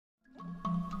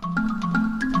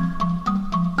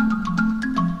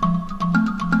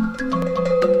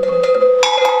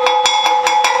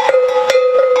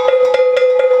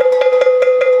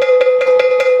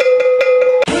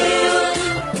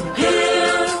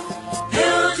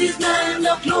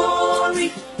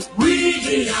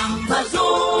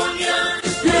Ambazonia,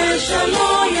 special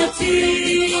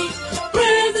loyalty.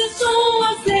 Praise to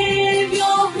our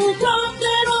Savior who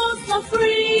granted us the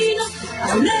freedom.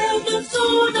 Allegiance to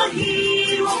the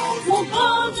hero who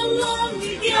fought along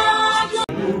the gather.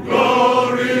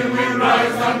 Glory will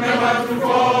rise and never to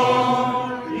fall.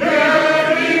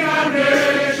 Leading a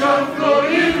nation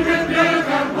flowing with milk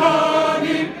and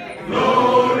honey.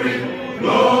 Glory,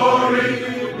 glory,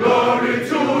 glory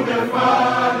to the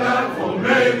Father for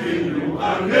making you a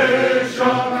nation, a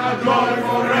joy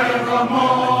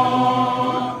forevermore.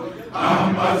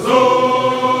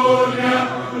 Ambazonia,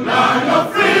 land of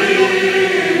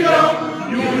freedom,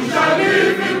 you shall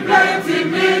live in plenty,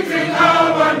 meeting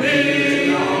our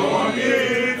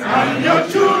needs, and your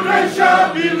children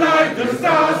shall be like the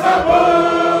stars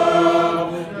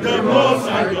above. The Most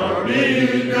High God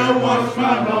be the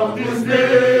watchman of this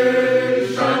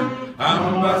nation.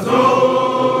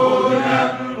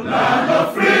 Ambazonia, land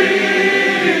of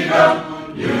freedom,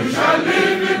 you shall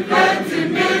live in plenty,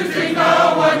 meeting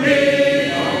our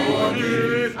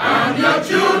needs, and your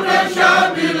children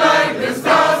shall be like the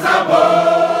stars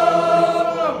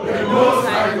above. The Most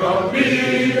High God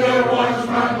be the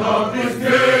watchman of this nation.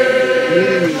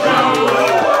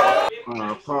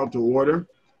 Call to order.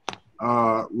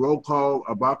 Roll call.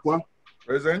 Abakwa.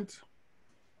 Present.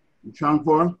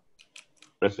 Chankor.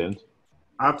 Present.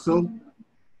 Axel.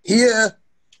 Here.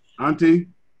 Auntie.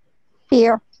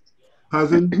 Here.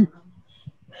 Cousin.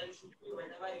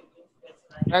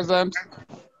 Present.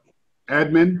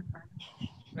 Admin.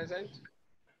 Present.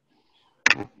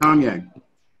 Kanye.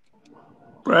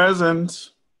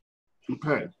 Present.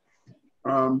 Okay.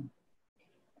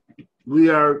 We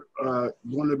are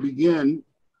going to begin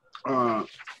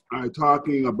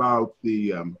talking about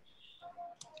the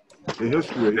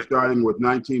history, starting with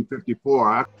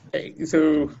 1954. Okay,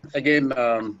 so again,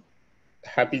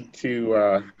 happy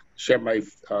to share my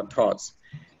thoughts.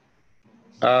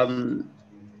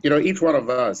 You know, each one of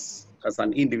us as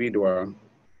an individual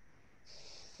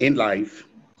in life,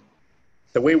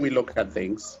 the way we look at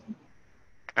things,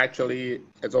 actually,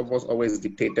 it's almost always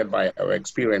dictated by our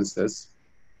experiences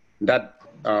that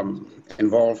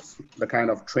involves the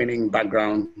kind of training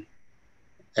background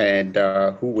and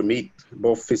who we meet,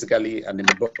 both physically and in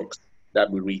the books that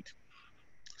we read.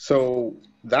 So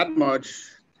that much,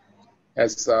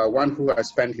 as one who has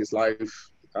spent his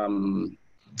life in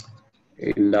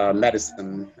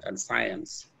medicine and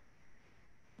science,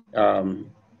 and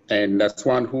that's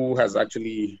one who has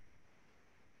actually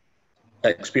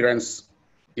experienced,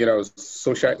 you know,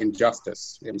 social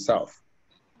injustice himself.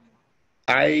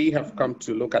 I have come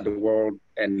to look at the world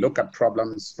and look at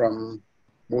problems from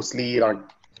mostly like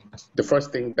the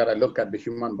first thing that I look at the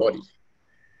human body.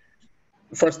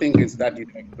 The first thing is that you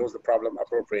diagnose the problem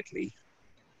appropriately.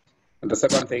 And the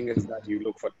second thing is that you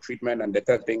look for treatment. And the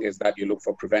third thing is that you look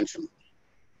for prevention.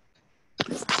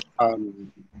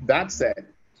 That said,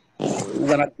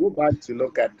 when I go back to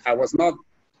look at, I was not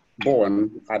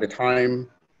born at the time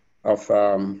of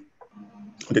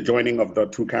the joining of the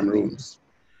two Cameroons.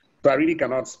 So I really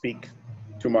cannot speak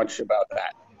too much about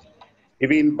that.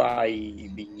 Even by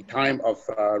the time of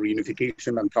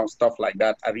reunification and stuff like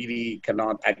that, I really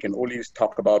cannot, I can only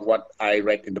talk about what I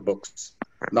read in the books,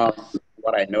 not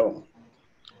what I know.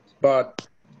 But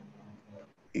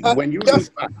when you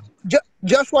just,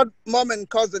 just one moment,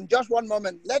 cousin, just one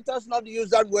moment. Let us not use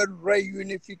that word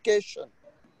reunification,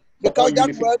 because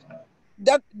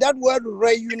that word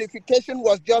reunification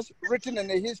was just written in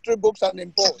the history books and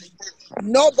in books.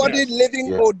 Nobody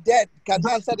living or dead can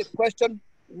answer the question,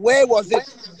 where was it?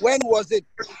 When was it?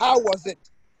 How was it?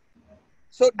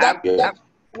 So that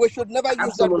we should never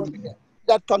use that word again,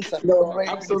 that concept. No,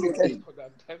 absolutely.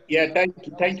 Yeah,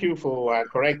 thank you for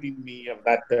correcting me of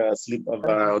that slip of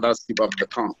the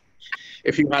tongue.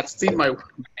 If you had seen my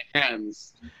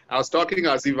hands, I was talking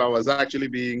as if I was actually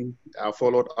being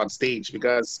followed on stage,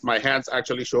 because my hands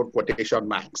actually showed quotation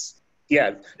marks.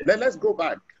 Yeah, let's go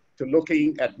back to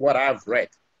looking at what I've read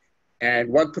and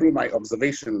what through my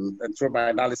observation and through my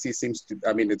analysis seems to,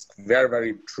 I mean, it's very,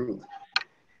 very true.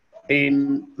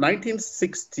 In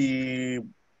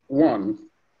 1961,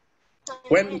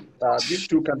 when these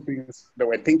two countries, they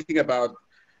were thinking about,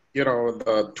 you know,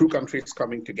 the two countries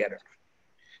coming together,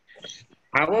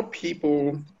 our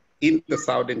people in the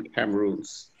southern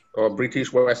Cameroons, or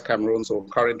British West Cameroons, or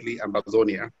currently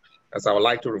Ambazonia, as I would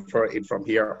like to refer it from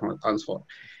here on henceforth,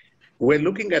 we're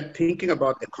thinking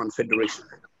about a confederation.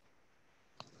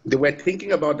 They were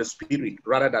thinking about the spirit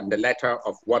rather than the letter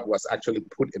of what was actually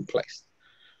put in place.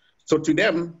 So to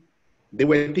them, they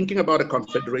were thinking about a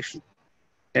confederation.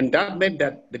 And that meant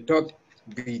that they thought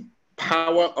the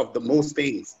power of the most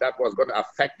things that was going to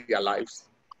affect their lives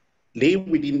lay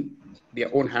within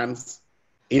their own hands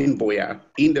in Boya,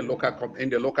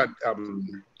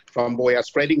 from Boya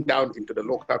spreading down into the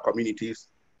local communities.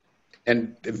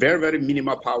 And the very, very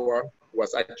minimal power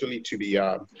was actually to be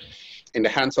in the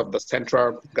hands of the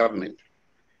central government.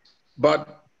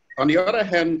 But on the other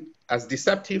hand, as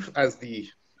deceptive as the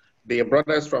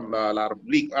brothers from La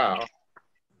République are,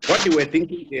 what they were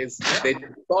thinking is they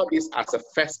saw this as a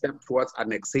first step towards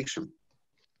annexation.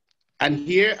 And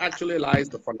here actually lies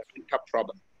the fundamental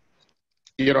problem.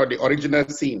 You know, the original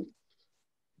scene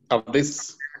of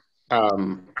this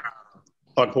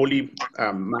unholy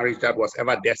marriage that was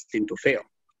ever destined to fail.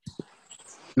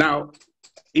 Now,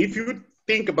 if you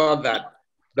think about that,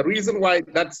 the reason why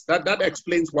that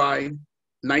explains why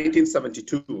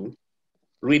 1972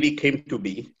 really came to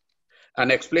be,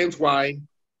 and explains why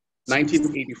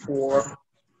 1984,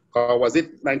 or was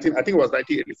it 19? I think it was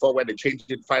 1984 when they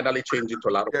finally changed it to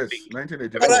La République. Yes,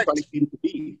 1984. Came to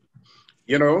be,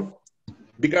 you know,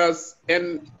 because,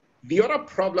 and the other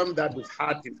problem that we've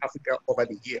had in Africa over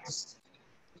the years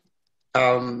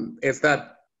is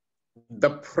that the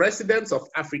presidents of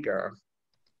Africa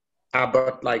are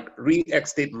but like real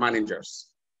estate managers,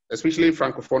 especially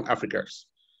Francophone Africans.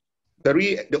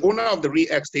 The owner of the real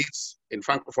estates in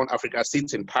Francophone Africa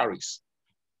sits in Paris.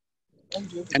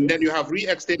 And then you have real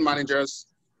estate managers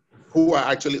who are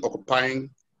actually occupying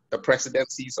the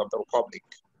presidencies of the republic,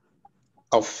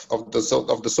 of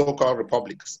the so-called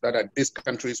republics that are these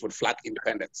countries with flat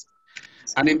independence.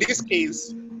 And in this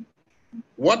case,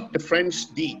 what the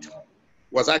French did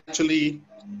was actually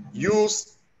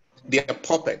use their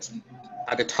puppet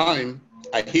at the time,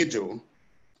 Ahijo,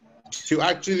 to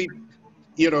actually,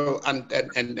 you know,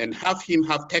 and have him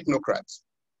have technocrats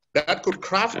that could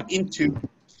craft into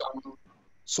some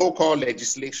so-called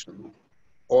legislation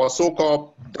or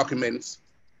so-called documents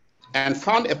and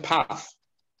found a path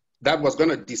that was going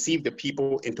to deceive the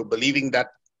people into believing that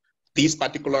this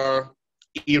particular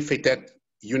ill-fated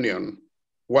union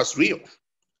was real.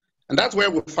 And that's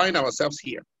where we find ourselves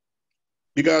here.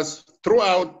 Because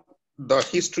throughout the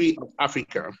history of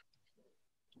Africa,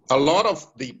 a lot of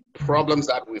the problems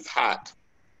that we've had,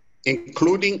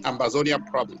 including Ambazonia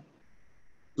problem,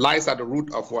 lies at the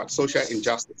root of what? Social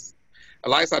injustice.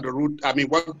 Lies at the root, I mean,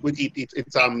 what would the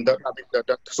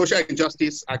social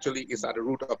injustice actually is at the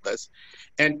root of this.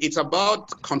 And it's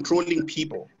about controlling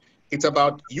people. It's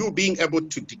about you being able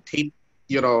to dictate,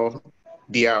 you know,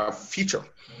 their future.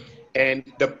 And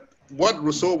what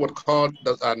Rousseau would call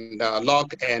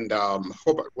Locke and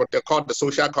Hobart, what they call the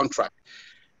social contract.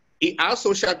 In our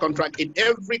social contract, in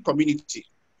every community,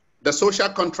 the social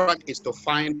contract is to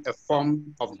find a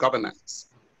form of governance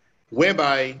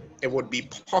whereby it would be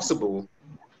possible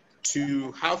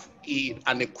to have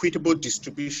an equitable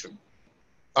distribution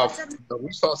of the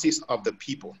resources of the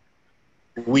people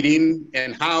within,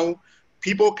 and how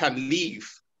people can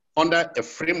live under a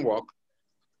framework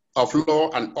of law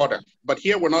and order. But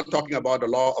here we're not talking about the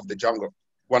law of the jungle.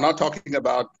 We're not talking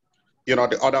about, you know,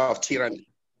 the order of tyranny.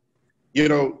 You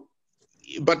know,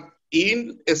 but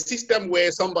in a system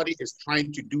where somebody is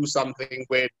trying to do something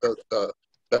where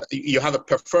you have a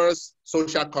perverse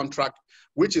social contract,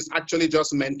 which is actually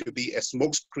just meant to be a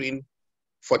smokescreen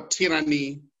for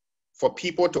tyranny, for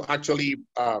people to actually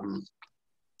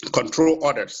control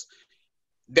others,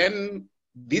 then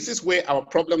this is where our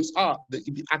problems are,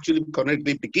 actually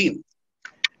correctly begin.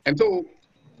 And so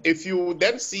if you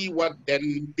then see what,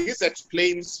 then this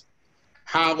explains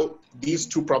how these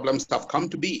two problems have come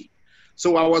to be.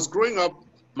 So I was growing up,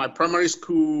 my primary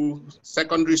school,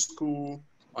 secondary school,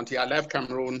 until I left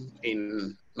Cameroon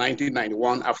in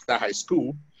 1991 after high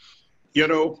school. You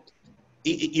know,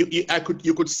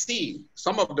 you could see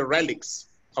some of the relics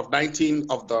of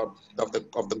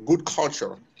the good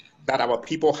culture that our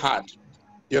people had,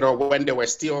 you know, when they were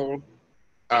still,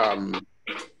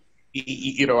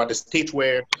 you know, at the stage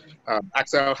where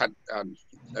Axel had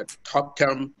taught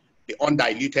them when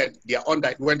they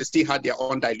still had their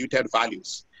undiluted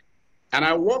values. And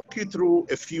I walk you through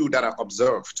a few that I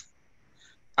observed.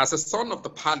 As a son of the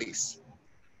palace,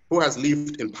 who has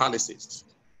lived in palaces,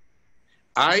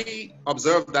 I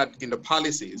observed that in the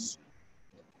palaces,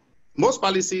 most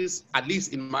palaces, at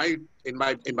least in my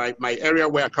area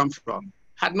where I come from,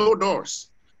 had no doors.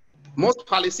 Most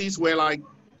palaces were like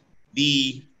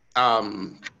these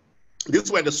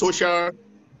were the social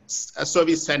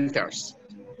service centers.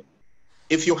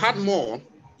 If you had more,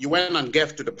 you went and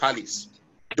gave to the palace.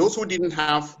 Those who didn't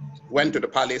have went to the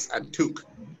palace and took.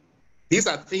 These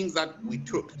are things that we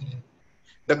took.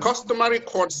 The customary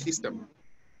court system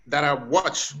that I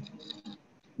watched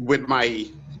with my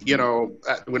you know,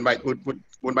 when my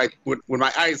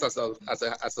eyes as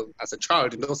a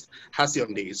child in those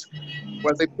halcyon days,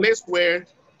 was a place where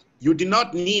one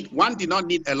did not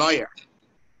need a lawyer.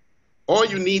 All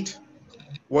you need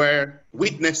were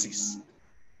witnesses.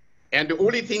 And the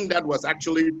only thing that was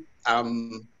actually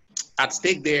at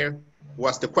stake there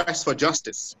was the quest for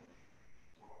justice.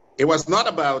 It was not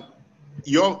about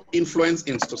your influence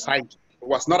in society. It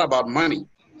was not about money.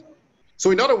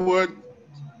 So in other words,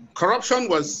 corruption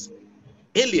was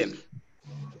alien.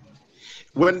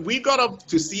 When we got up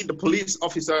to see the police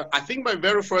officer, I think my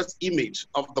very first image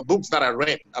of the books that I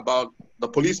read about the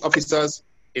police officers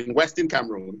in Western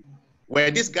Cameroon were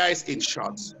these guys in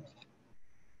shorts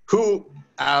who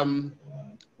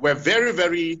were very,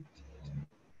 very,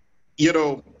 you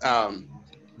know,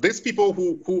 these people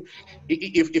who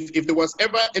if there was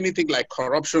ever anything like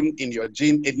corruption in your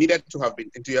gene, it needed to have been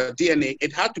into your DNA.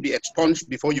 It had to be expunged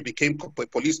before you became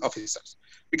police officers,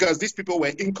 because these people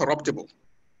were incorruptible.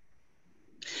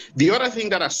 The other thing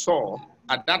that I saw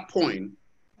at that point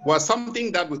was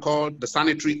something that we call the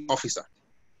sanitary officer.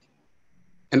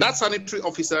 And that sanitary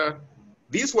officer,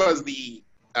 these were the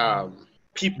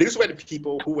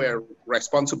people who were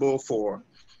responsible for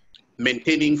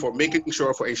maintaining, for making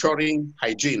sure, for ensuring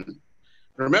hygiene.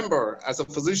 Remember, as a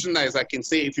physician, as I can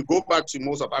say, if you go back to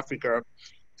most of Africa,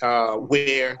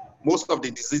 where most of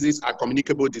the diseases are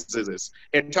communicable diseases,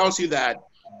 it tells you that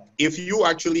if you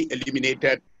actually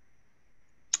eliminated,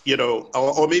 you know,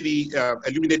 or maybe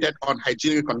eliminated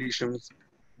unhygienic conditions,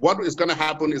 what is going to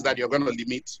happen is that you're going to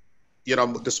limit, you know,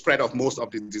 the spread of most of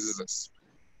the diseases.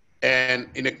 And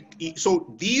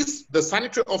so the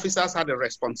sanitary officers had a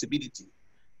responsibility.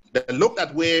 They looked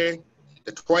at where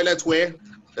the toilets were,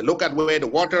 they looked at where the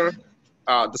water,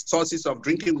 the sources of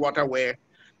drinking water were,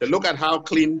 they look at how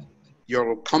clean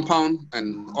your compound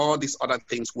and all these other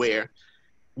things were,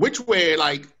 which were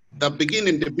like the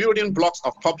building blocks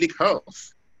of public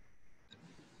health.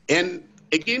 And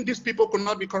again, these people could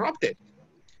not be corrupted.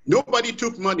 Nobody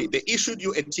took money. They issued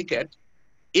you a ticket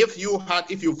if you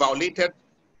violated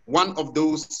one of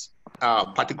those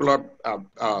particular,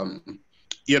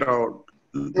 you know,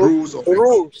 rules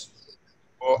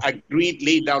or agreed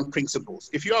laid down principles.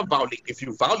 If you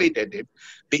violated it,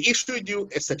 they issued you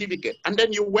a certificate, and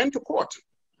then you went to court,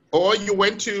 or you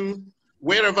went to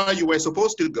wherever you were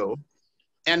supposed to go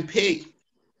and pay.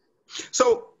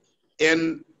 So,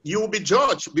 and you will be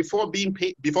judged before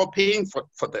paying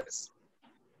for this.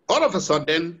 All of a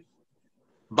sudden,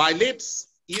 by late,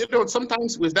 you know,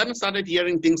 sometimes we then started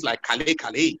hearing things like Kale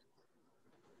Kale.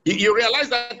 You realize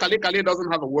that Kale Kale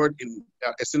doesn't have a word in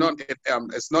it's not.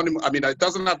 I mean, it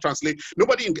doesn't have translate.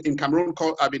 Nobody in Cameroon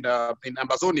in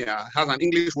Ambazonia has an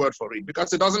English word for it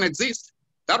because it doesn't exist.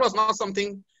 That was not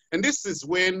something. And this is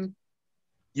when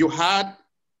you had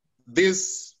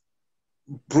these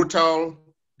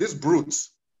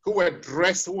brutes who were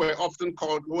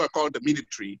called the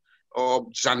military or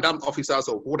gendarme officers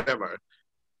or whatever.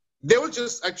 They would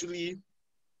just actually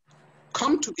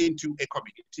come into a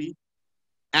community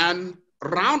and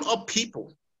round up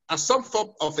people as some form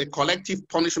of a collective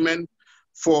punishment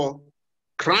for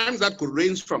crimes that could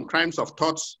range from crimes of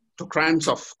thoughts to crimes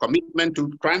of commitment to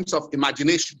crimes of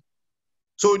imagination.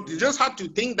 So you just had to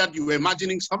think that you were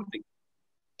imagining something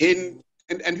and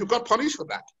you got punished for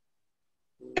that.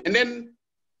 And then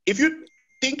if you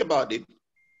think about it,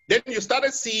 then you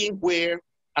started seeing where,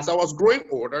 as I was growing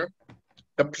older,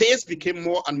 the place became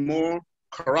more and more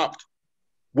corrupt,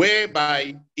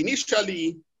 whereby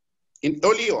initially,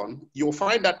 early on, you'll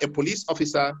find that a police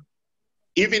officer,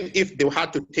 even if they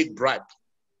had to take bribe,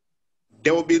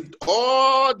 there will be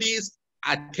all these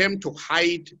attempts to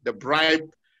hide the bribe,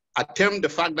 attempt the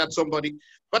fact that somebody,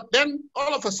 but then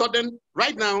all of a sudden,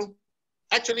 right now,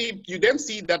 actually, you then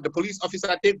see that the police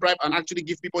officer take bribe and actually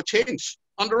give people change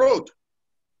on the road.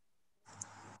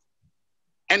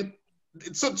 And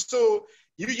so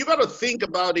you got to think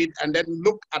about it and then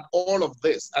look at all of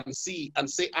this and see and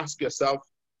ask yourself,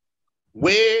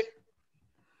 where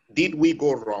did we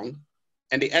go wrong?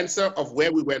 And the answer of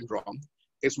where we went wrong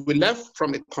is we left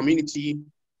from a community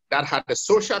that had a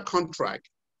social contract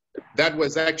that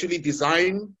was actually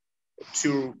designed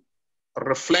to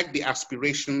reflect the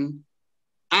aspiration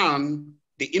and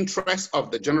the interests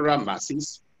of the general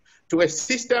masses to a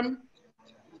system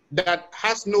that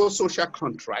has no social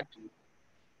contract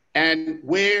and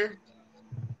where,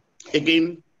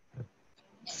 again,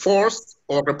 force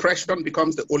or repression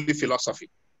becomes the only philosophy.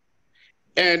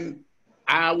 And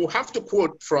I will have to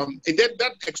quote from, and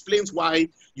that explains why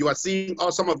you are seeing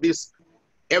some of this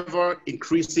ever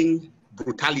increasing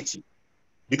brutality,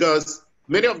 because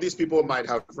many of these people might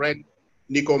have read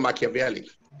Niccolo Machiavelli,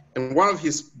 And one of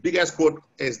his biggest quote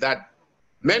is that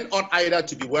men ought either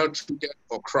to be well treated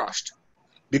or crushed,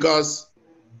 because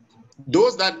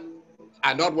those that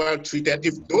are not well treated,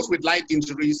 if those with light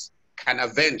injuries can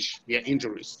avenge their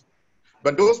injuries,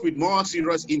 but those with more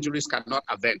serious injuries cannot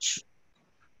avenge.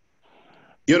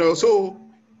 You know, so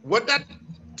what that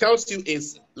tells you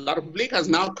is La Republic has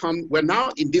now come, we're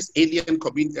now in this alien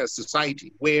community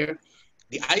society where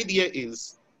the idea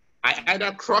is I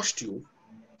either crushed you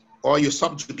or you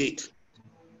subjugate.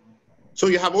 So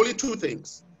you have only two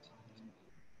things.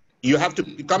 You have to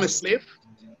become a slave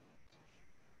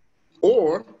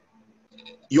or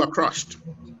you are crushed.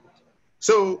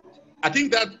 So I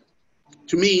think that,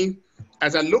 to me,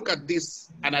 as I look at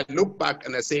this and I look back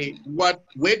and I say, where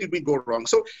did we go wrong?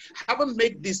 So haven't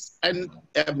made this analogy.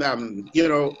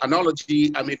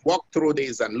 I mean, walk through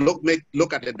this and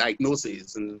look at the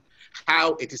diagnosis and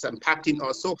how it is impacting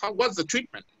us. So what's the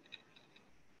treatment?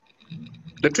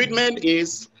 The treatment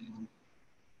is,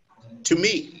 to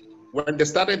me, when they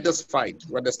started this fight,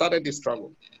 when they started this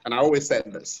struggle, and I always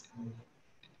said this,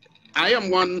 I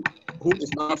am one who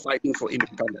is not fighting for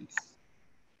independence.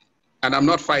 And I'm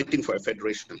not fighting for a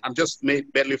federation. I'm just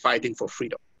barely fighting for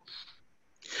freedom.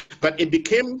 But it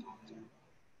became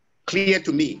clear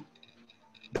to me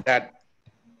that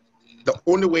the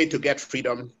only way to get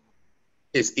freedom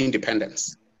is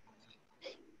independence.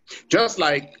 Just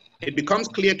like it becomes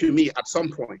clear to me at some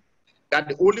point that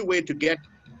the only way to get,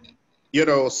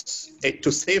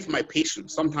 to save my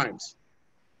patients sometimes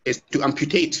is to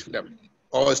amputate them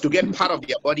or is to get part of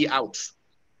their body out.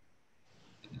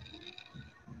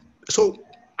 So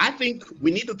I think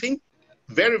we need to think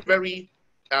very, very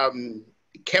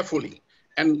carefully.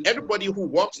 And everybody who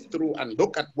walks through and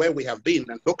look at where we have been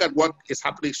and look at what is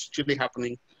actually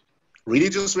happening, really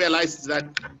just realizes that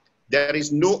there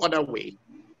is no other way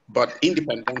but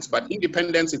independence. But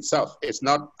independence itself is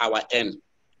not our end.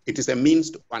 It is a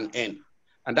means to an end.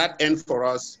 And that end for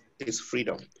us is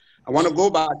freedom. I want to go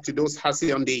back to those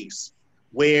halcyon days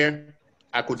where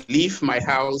I could leave my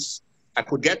house, I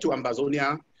could get to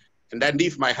Ambazonia, and then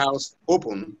leave my house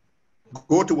open,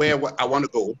 go to where I want to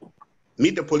go,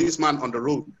 meet the policeman on the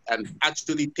road, and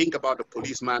actually think about the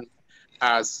policeman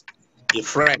as a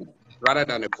friend rather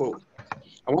than a foe.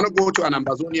 I want to go to an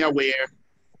Ambazonia where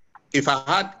if I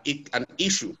had an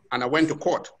issue and I went to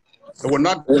court, it would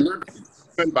not be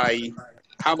driven by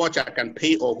how much I can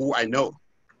pay or who I know,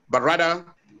 but rather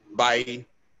by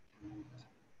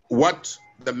what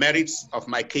the merits of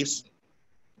my case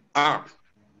are.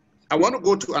 I want to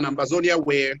go to an Ambazonia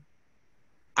where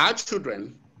our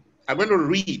children are going to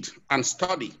read and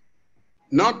study,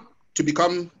 not to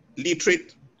become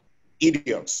literate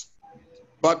idiots,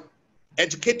 but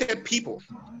educated people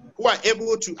who are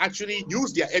able to actually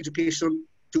use their education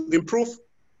to improve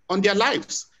on their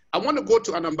lives. I want to go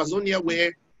to an Ambazonia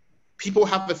where people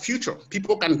have a future,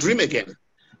 people can dream again.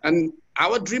 And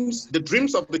our dreams, the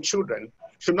dreams of the children,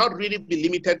 should not really be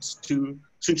limited to,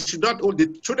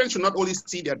 the children should not only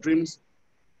see their dreams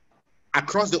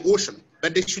across the ocean,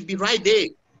 but they should be right there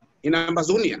in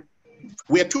Ambazonia.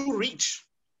 We are too rich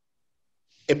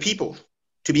a people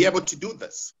to be able to do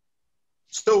this.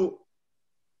 So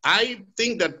I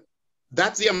think that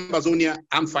that's the Ambazonia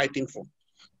I'm fighting for,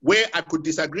 where I could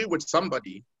disagree with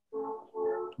somebody,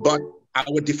 but I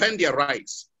would defend their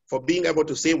rights for being able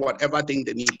to say whatever thing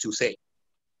they need to say.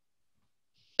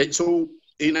 And so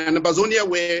in an Ambazonia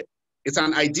where it's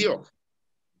an ideal,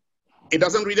 it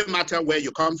doesn't really matter where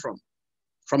you come from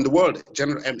the world.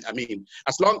 I mean,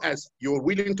 as long as you're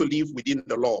willing to live within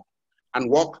the law and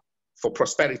work for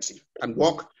prosperity and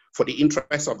work for the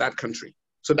interests of that country.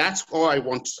 So that's all I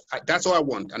want. That's all I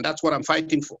want, and that's what I'm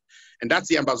fighting for. And that's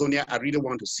the Ambazonia I really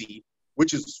want to see,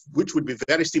 which would be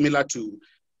very similar to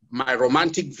my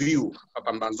romantic view of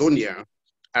Ambazonia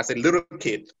as a little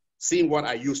kid, seeing what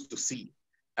I used to see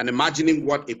and imagining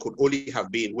what it could only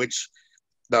have been, which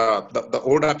the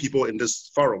older people in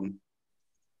this forum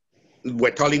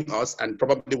were telling us and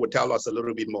probably would tell us a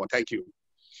little bit more. Thank you.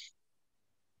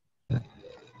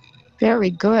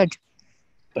 Very good.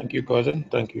 Thank you, cousin.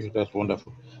 Thank you. That's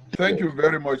wonderful. Thank you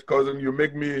very much, cousin. You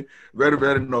make me very,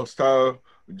 very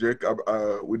nostalgic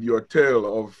with your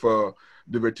tale of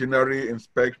the veterinary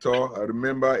inspector. I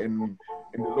remember in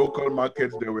the local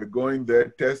markets, they were going there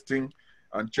testing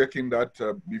and checking that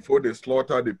before they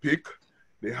slaughter the pig,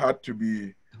 they had to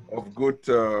be of good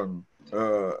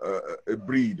a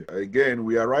breed. Again,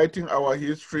 we are writing our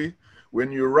history.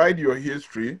 When you write your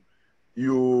history,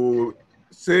 you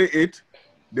say it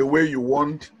the way you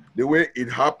want, the way it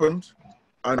happened,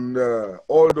 and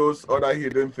all those other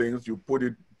hidden things, you put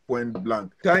it point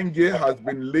blank. Tange has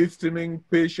been listening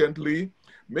patiently,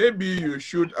 maybe you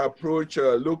should approach,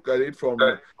 look at it from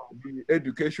the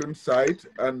education side,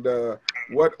 and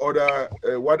what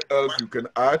else you can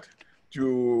add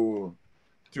to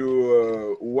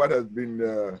what has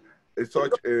been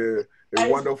such a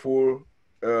wonderful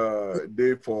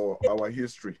day for our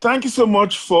history. Thank you so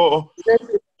much for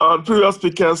our previous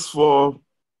speakers for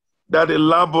that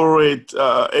elaborate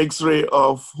X-ray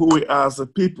of who we are as a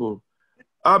people.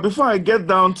 Before I get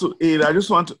down to it, I just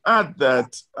want to add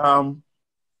that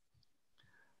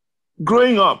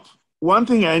growing up, one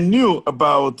thing I knew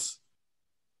about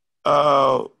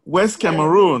West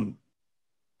Cameroon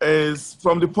is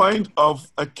from the point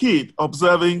of a kid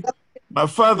observing my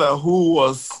father, who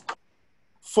was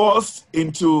forced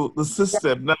into the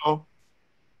system. Now,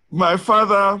 my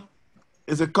father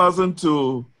is a cousin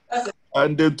to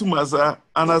Ndetumaza,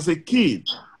 and as a kid,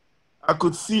 I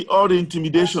could see all the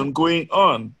intimidation going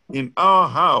on in our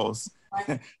house.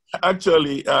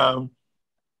 Actually,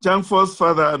 Janfo's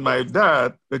father and my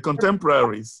dad were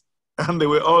contemporaries, and they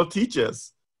were all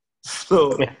teachers.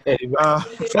 So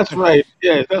that's right.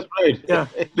 Yeah, that's right. Yeah,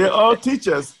 they're all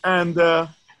teachers. And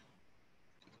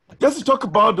just to talk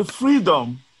about the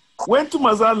freedom, when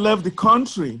Tumaza left the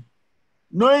country,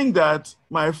 knowing that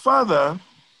my father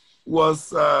was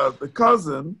the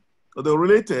cousin, or they were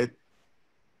related,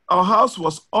 our house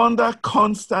was under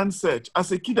constant search.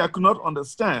 As a kid, I could not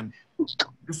understand.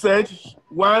 He said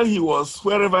while he was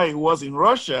wherever he was in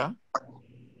Russia,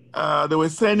 he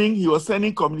was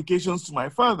sending communications to my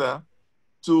father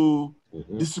to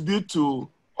distribute to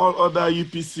all other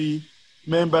UPC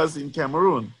members in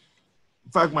Cameroon.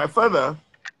 In fact, my father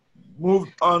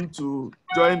moved on to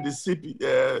join the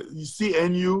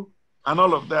CNU and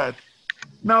all of that.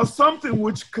 Now, something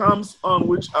which comes on,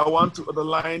 which I want to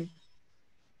underline,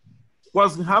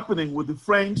 what's happening with the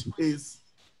French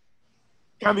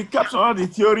can be captured under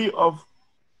the theory of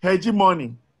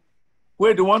hegemony,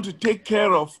 where they want to take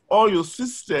care of all your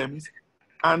systems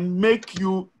and make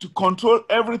you to control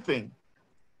everything.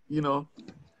 You know,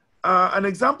 an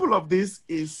example of this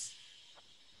is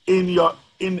in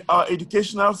our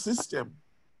educational system.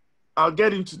 I'll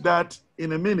get into that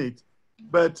in a minute,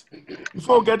 but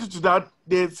before we get into that,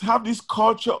 they have this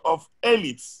culture of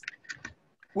elites,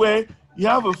 where you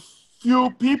have a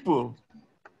few people.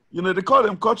 You know, they call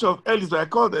them culture of elites, but I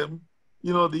call them,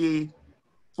 you know,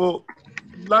 for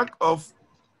lack of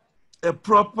a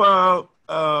proper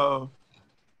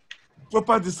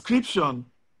description,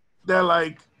 they're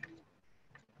like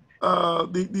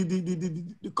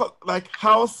like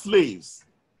house slaves,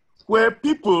 where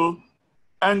people,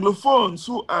 Anglophones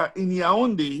who are in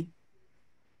Yaoundé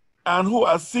and who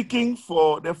are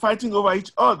they're fighting over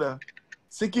each other,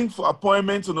 seeking for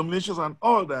appointments or nominations and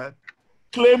all that,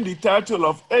 claim the title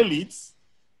of elites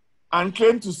and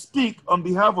claim to speak on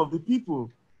behalf of the people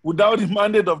without the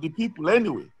mandate of the people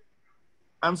anyway.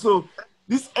 And so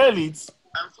these elites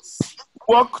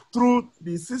walk through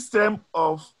the system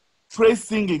of praise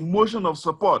singing, motion of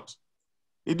support.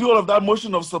 They do all of that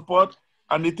motion of support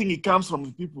and they think it comes from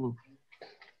the people.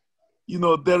 You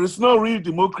know, there is no real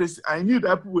democracy. I knew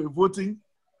that people were voting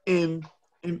in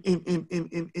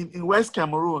West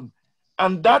Cameroon.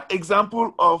 And that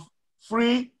example of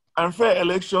free and fair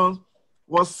elections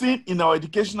was seen in our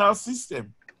educational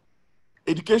system.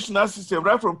 Educational system,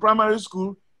 right from primary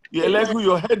school, you elect who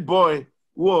your head boy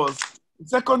was. In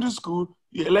secondary school,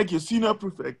 you elect your senior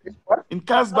prefect. In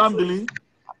Cas Bambili,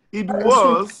 it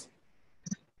was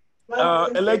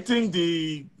electing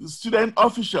the student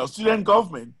official, student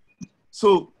government.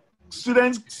 So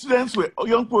students were,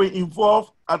 young people were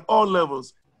involved at all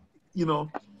levels, you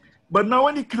know. But now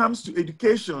when it comes to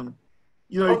education,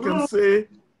 you know, you can say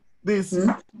this,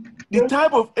 the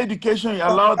type of education you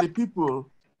allow the people,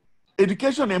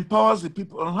 education empowers the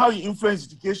people, and how you influence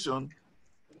education,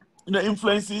 you know,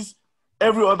 influences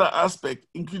every other aspect,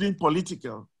 including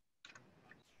political.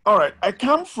 All right, I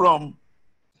come from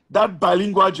that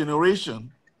bilingual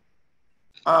generation.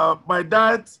 My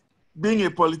dad, being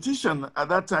a politician at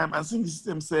that time and seeing the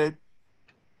system, said,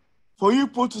 for you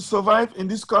people to survive in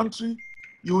this country,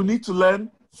 you will need to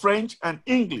learn French and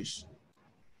English.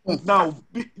 Now,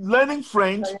 learning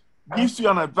French gives you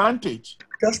an advantage.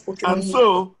 And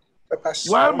so,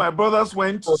 while my brothers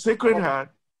went to Sacred Heart,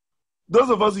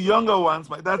 those of us, the younger ones,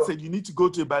 my dad said, you need to go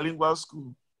to a bilingual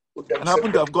school. And I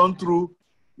happen to have gone through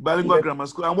bilingual grammar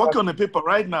school. I'm working on a paper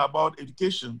right now about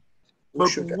education. But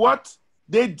what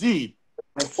they did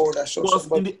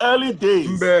was, in the early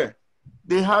days,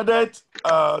 they had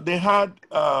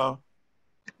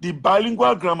the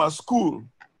bilingual grammar school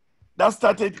that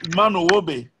started in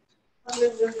Manowobe.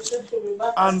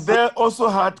 And they also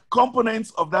had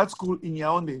components of that school in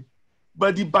Yaoundé.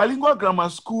 But the bilingual grammar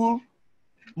school,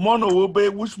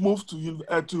 Monowobe, which moved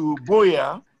to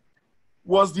Boya,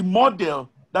 was the model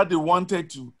that they wanted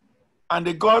to. And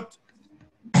they got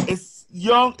a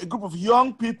group of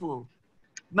young people.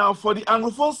 Now, for the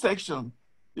Anglophone section,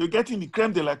 you're getting the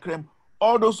creme de la creme.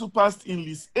 All those who passed in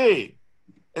List A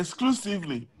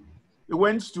exclusively, they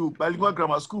went to bilingual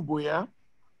grammar school, Boya.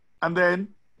 And then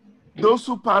those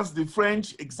who passed the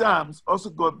French exams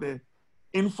also got there.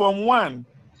 In Form 1,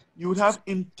 you would have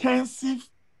intensive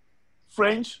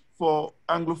French for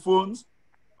Anglophones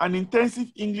and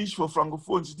intensive English for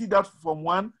Francophones. You did that for Form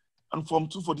 1 and Form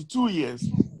 2 for the 2 years.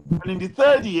 And in the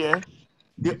 3rd year,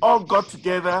 they all got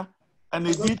together and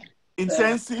they did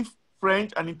intensive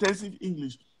French and intensive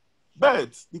English.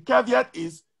 But the caveat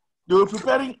is they were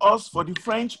preparing us for the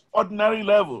French ordinary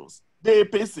levels, the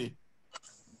EPC.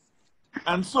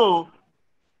 And so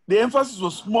the emphasis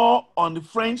was more on the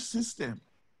French system.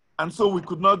 And so we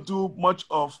could not do much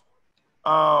of,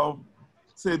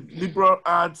 say, liberal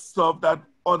arts stuff that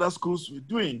other schools were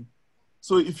doing.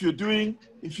 So if you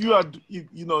are,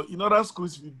 in other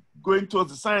schools, if you're going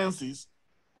towards the sciences,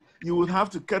 you would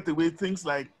have to cut away things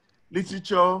like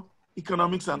literature,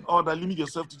 economics, and all that, limit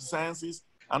yourself to the sciences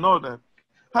and all that.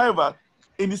 However,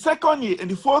 in the 2nd year, in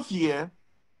the 4th year,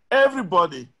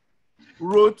 everybody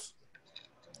wrote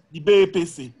the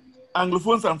BAPC,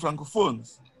 Anglophones and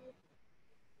Francophones.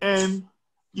 And,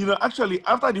 actually,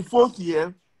 after the 4th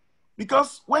year,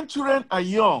 because when children are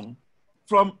young,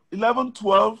 from 11,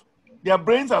 12, their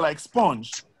brains are like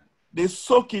sponge. They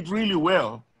soak it really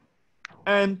well.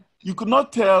 And you could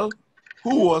not tell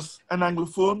who was an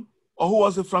Anglophone or who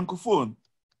was a Francophone.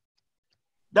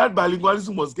 That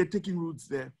bilingualism was taking roots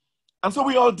there. And so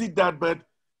we all did that, but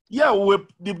yeah,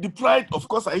 the pride, of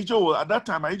course, at that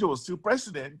time, Ahijo was still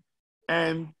president.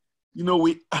 And,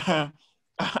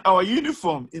 our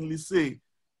uniform in lycée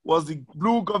was the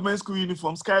blue government school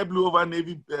uniform, sky blue over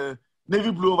navy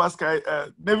blue over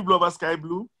sky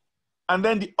blue. And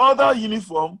then the other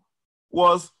uniform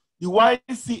was the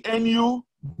YCNU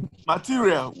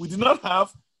material we did not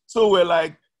have. So we're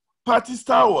like party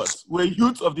stalwarts. We're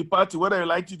youth of the party, whether you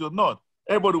liked it or not.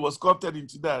 Everybody was co-opted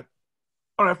into that.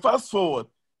 All right, fast forward.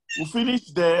 We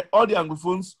finished there, all the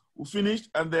Anglophones, we finished,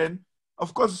 and then,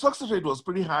 of course, the success rate was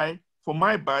pretty high for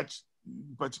my batch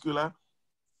in particular.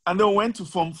 And then we went to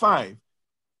Form 5.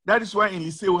 That is why in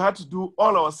lycée, we had to do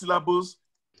all our syllables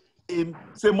in,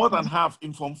 say, more than half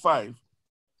in Form 5.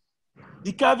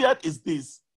 The caveat is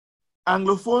this: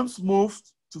 Anglophones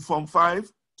moved to Form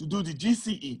 5 to do the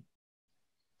GCE.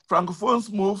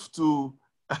 Francophones moved to,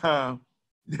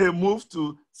 they moved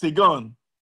to Segon.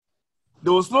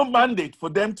 There was no mandate for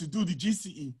them to do the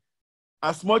GCE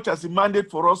as much as a mandate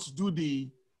for us to do the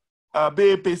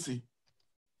BAPC.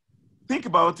 Think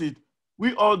about it.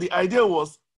 The idea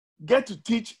was get to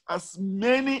teach as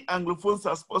many Anglophones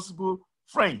as possible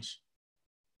French.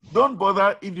 Don't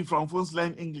bother if the Francophones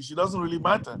learn English. It doesn't really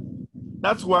matter.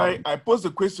 That's why I posed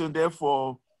the question there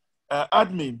for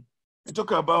admin. I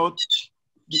talk about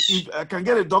if I can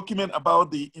get a document about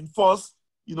the enforced,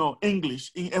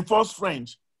 English, enforced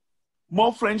French.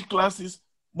 More French classes,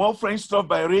 more French stuff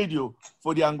by radio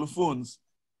for the Anglophones.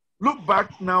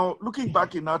 Looking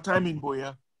back in our time in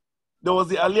Boya, there was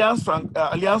the Alliance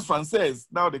Française,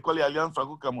 now they call it Alliance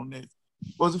Franco-Camerounaise.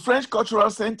 It was the French Cultural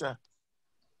Center.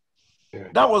 Yeah.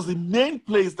 That was the main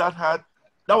place that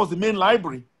was the main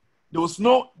library. There was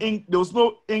no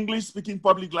English-speaking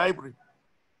public library.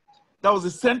 That was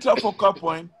the central focal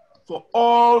point for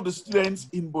all the students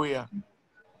in Boya.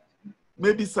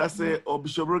 Maybe Sase or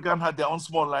Bishop Rogan had their own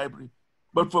small library.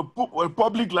 But for a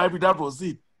public library, that was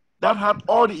it. That had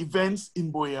all the events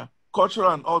in Boya, cultural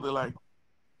and all the like.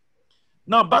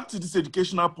 Now back to this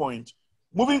educational point.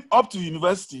 Moving up to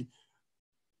university,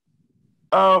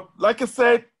 like I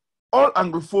said, all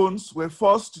Anglophones were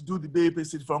forced to do the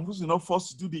BAPC. Francophones were not forced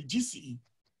to do the GCE.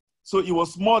 So it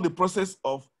was more the process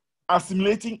of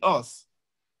assimilating us.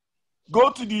 Go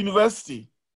to the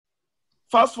university.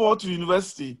 Fast forward to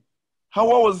university.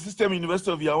 What was the system in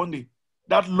University of Yaoundé?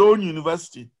 That lone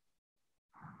university.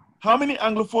 How many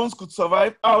Anglophones could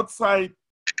survive outside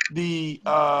the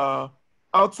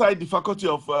Faculty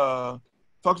of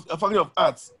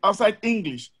Arts, outside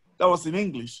English? That was in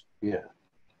English. Yeah.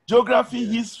 Geography,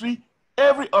 history,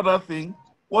 every other thing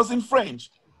was in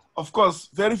French. Of course,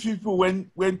 very few people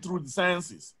went through the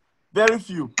sciences. Very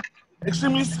few.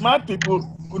 Extremely smart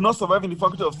people could not survive in the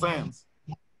Faculty of Science.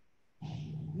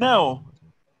 Now,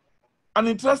 an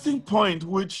interesting point,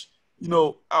 which,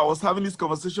 I was having this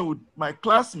conversation with my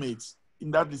classmates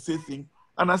in that lycée thing,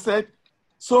 and I said,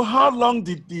 so how long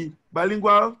did the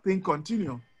bilingual thing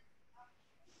continue?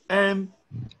 And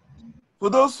For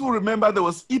those who remember, there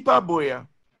was IPA Boya.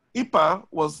 IPA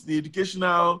was the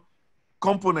educational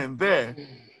component there.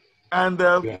 And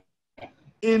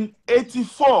in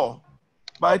 84,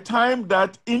 by the time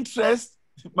that interest,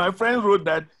 my friend wrote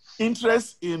that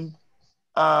interest in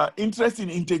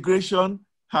integration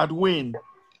had waned.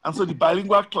 And so the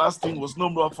bilingual class thing was no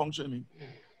more functioning.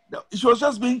 She was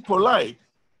just being polite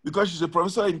because she's a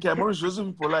professor in Cameroon, she was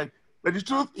being polite. But the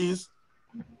truth is,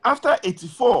 after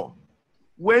 84,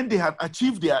 when they had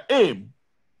achieved their aim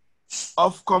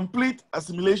of complete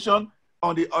assimilation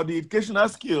on the educational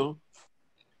skill,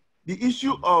 the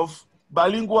issue of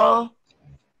bilingual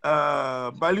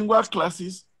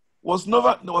classes was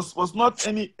not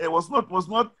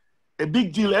a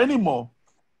big deal anymore,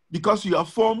 because you have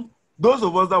formed those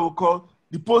of us that we call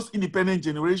the post-independent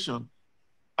generation.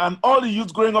 And all the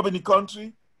youth growing up in the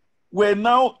country were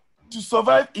now, to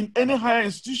survive in any higher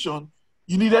institution,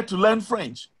 you needed to learn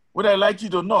French, whether I liked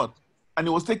it or not. And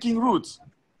it was taking roots.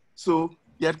 So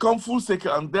it had come full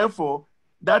circle, and therefore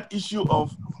that issue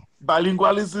of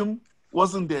bilingualism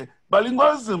wasn't there.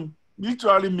 Bilingualism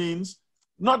literally means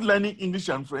not learning English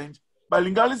and French.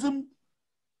 Bilingualism,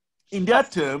 in their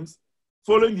terms,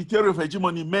 following the theory of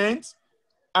hegemony, meant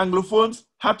Anglophones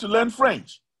had to learn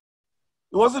French.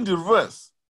 It wasn't the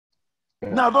reverse.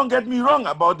 Now, don't get me wrong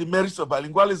about the merits of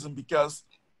bilingualism, because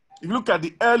if you look at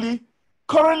the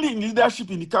currently in leadership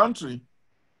in the country,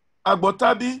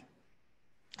 Agbotabi,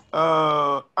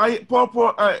 Aya,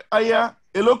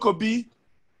 Elokobi,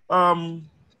 Prime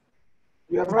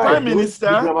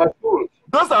Minister,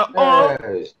 those are all,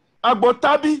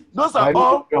 Agbotabi, those are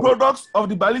all products of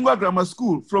the bilingual grammar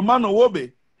school from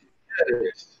Manowobe.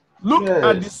 Yes. Look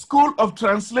at the School of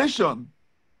Translation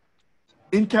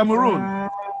in Cameroon.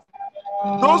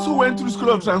 Those who went to the School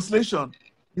of Translation,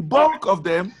 the bulk of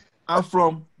them are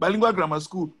from bilingual grammar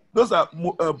school. Those are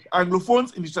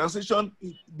Anglophones in the translation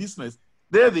business.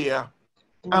 There they are.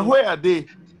 And where are they?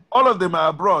 All of them are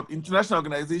abroad, international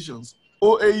organizations,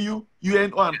 OAU,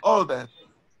 UNO, and all that.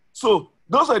 So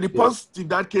those are the positives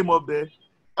that came up there.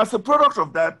 As a product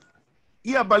of that,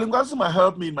 yeah, bilingualism has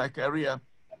helped me in my career.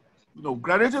 You know,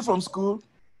 graduated from school,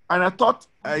 and I taught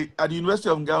at the University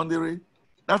of Ngaoundéré.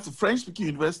 That's a French-speaking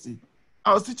university.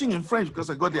 I was teaching in French because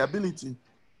I got the ability.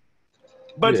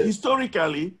 But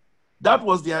historically, that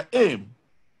was their aim.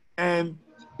 And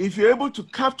if you're able to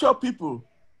capture people,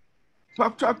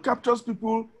 captures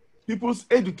people's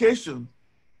education,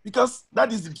 because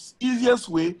that is the easiest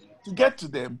way to get to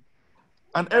them.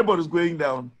 And everybody's going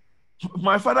down.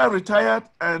 My father retired,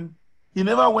 and he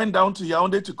never went down to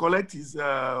Yaoundé to collect his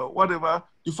whatever,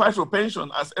 to fight for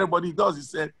pension, as everybody does. He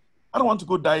said, I don't want to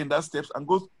go die in that steps and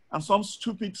go, and some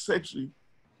stupid secretary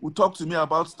will talk to me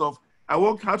about stuff. I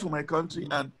worked hard for my country,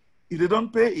 and if they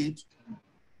don't pay it,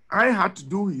 I had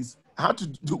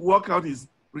to work out his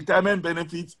retirement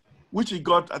benefits, which he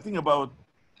got, I think, about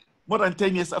more than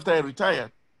 10 years after I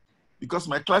retired. Because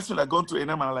my classmates had gone to NM,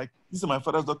 and I'm like, these are my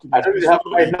father's documents. I don't have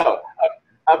mine now.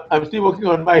 I'm still working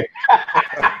on mine.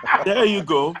 There you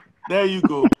go. There you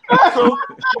go. So,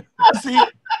 see,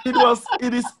 it was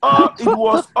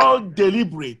all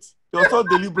deliberate. It was all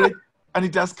deliberate, and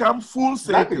it has come full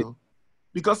circle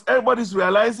because everybody's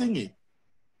realizing it.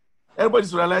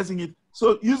 Everybody's realizing it.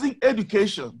 So using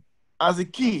education as a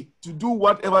key to do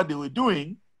whatever they were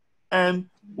doing, and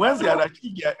once they had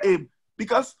achieved their aim,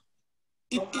 because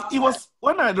it was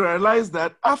when I realized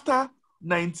that after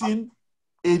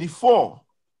 1984,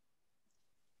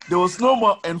 there was no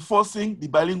more enforcing the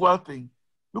bilingual thing.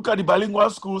 Look at the bilingual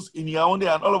schools in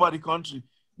Yaoundé and all over the country.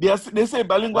 They say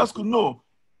bilingual school, no.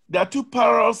 There are two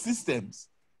parallel systems.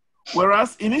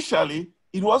 Whereas initially,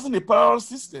 it wasn't a parallel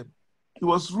system. It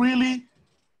was really,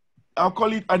 I'll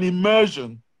call it an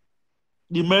immersion.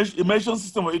 The immersion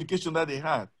system of education that they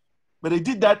had. But they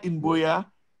did that in Boya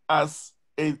as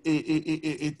I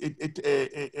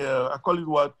call it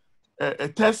what? A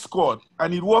test squad.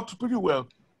 And it worked pretty well.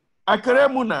 Akere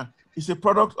Muna is a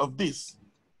product of this.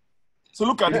 So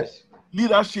look at the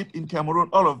leadership in Cameroon,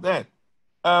 all of that.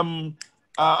 I'm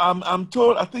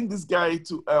told, I think this guy,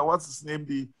 what's his name,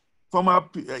 the former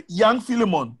Young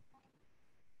Philemon.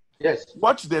 Yes.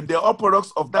 Watch them, they're all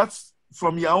products of that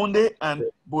from Yaoundé and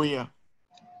Boya.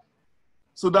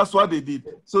 So that's what they did.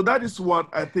 So that is what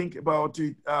I think about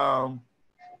it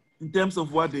in terms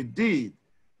of what they did,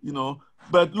 you know.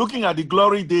 But looking at the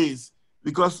glory days,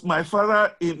 because my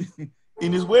father in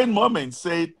his waning moment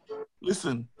said,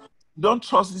 listen, don't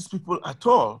trust these people at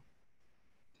all.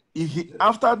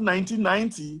 After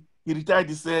 1990, he retired,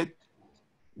 he said,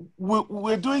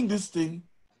 we're doing this thing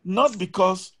not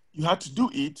because you had to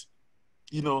do it,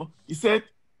 you know. He said,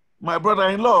 my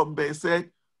brother-in-law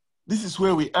said, this is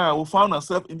where we are. We found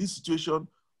ourselves in this situation.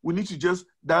 We need to just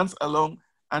dance along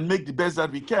and make the best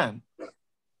that we can.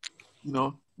 You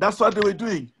know, that's what they were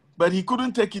doing. But he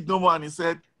couldn't take it no more, and he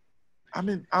said, I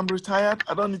mean, I'm retired.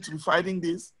 I don't need to be fighting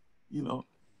this. You know,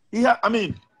 he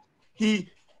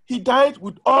died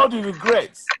with all the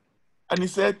regrets. And he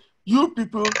said, you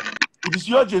people, it is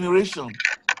your generation.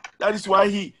 That is why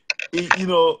he you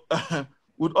know,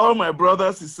 with all my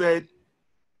brothers, he said,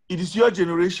 it is your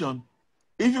generation.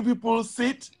 If you people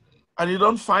sit and you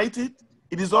don't fight it,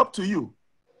 it is up to you.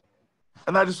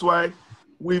 And that is why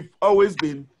we've always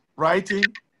been writing,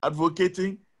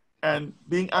 advocating, and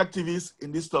being activists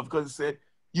in this stuff, because he said,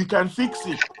 you can fix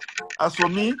it. As for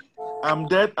me, I'm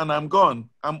dead and I'm gone.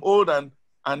 I'm old and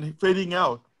fading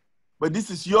out. But this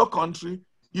is your country.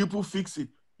 You people fix it.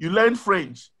 You learn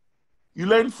French. You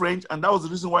learn French, and that was the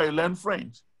reason why you learned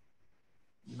French.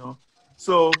 You know?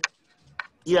 So,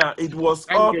 yeah, it was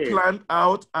all planned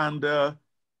out, and,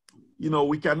 you know,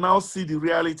 we can now see the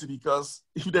reality, because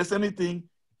if there's anything,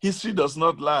 history does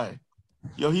not lie.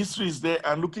 Your history is there,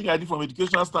 and looking at it from an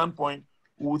educational standpoint,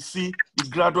 we would see the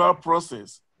gradual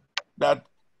process that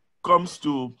comes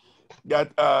to,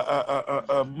 that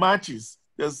matches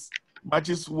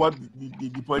what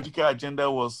the political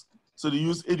agenda was. So they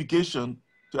use education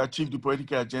to achieve the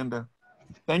political agenda.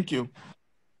 Thank you.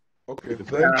 Okay,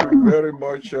 thank you very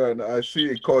much. And I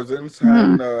see a cousin's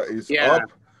hand is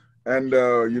up. And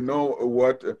you know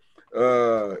what,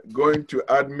 going to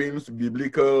admin's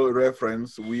biblical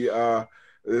reference, we are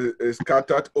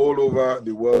scattered all over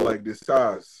the world like the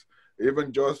stars.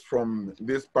 Even just from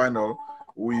this panel,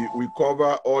 we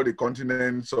cover all the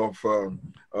continents of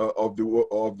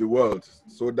the world.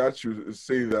 So that should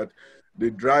say that they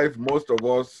drive most of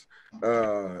us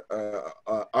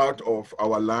out of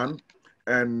our land,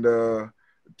 and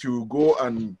to go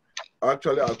and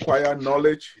actually acquire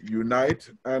knowledge, unite,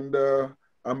 and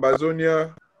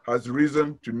Ambazonia has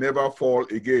risen to never fall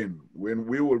again, when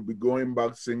we will be going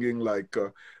back singing like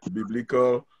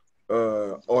biblical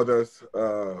others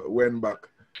went back.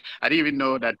 I didn't even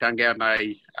know that Tange and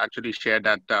I actually shared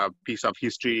that piece of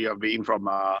history of being from,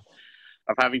 of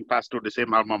having passed through the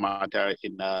same alma mater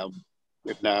in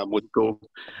Moscow.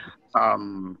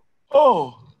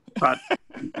 But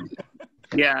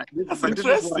yeah, that's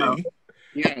interesting.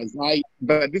 Yes,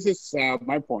 but this is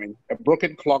my point. A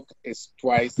broken clock is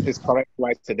correct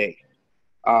twice a day.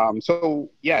 So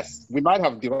yes, we might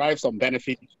have derived some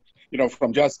benefit, you know,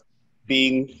 from just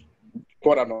being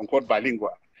quote unquote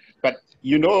bilingual. But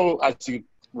you know, as you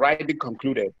rightly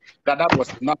concluded, that was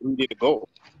not really the goal.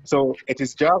 So it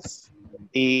is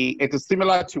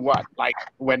similar to what, like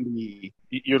when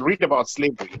you read about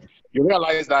slavery, you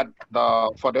realize that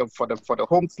for the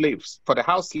home slaves, for the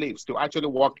house slaves to actually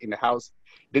work in the house,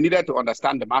 they needed to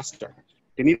understand the master.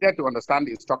 They needed to understand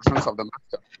the instructions of the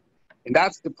master. And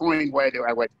that's the point where they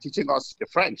were teaching us the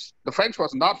French. The French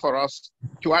was not for us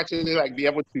to actually like be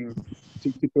able to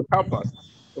help us.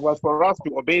 It was for us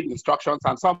to obey the instructions,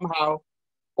 and somehow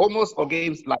almost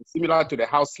against, like similar to the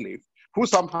house slave, who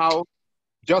somehow,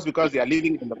 just because they are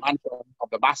living in the mansion of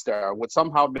the master, would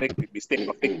somehow make the mistake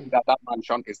of thinking that that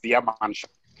mansion is their mansion,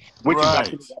 which is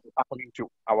actually what is happening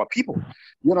to our people.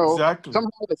 You know,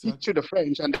 somehow they teach you the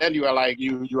French, and then you are like,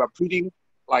 you are treating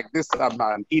like this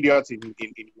idiots in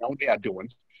what they are doing.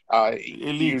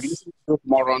 You listen to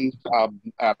morons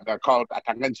called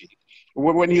Atanganji.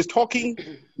 When he's talking,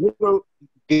 you know,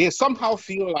 they somehow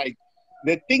feel like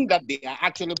they think that they are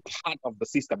actually part of the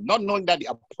system, not knowing that they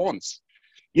are pawns.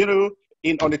 You know,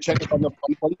 on the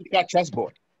political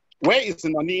chessboard. Where is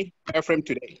Noni Ephraim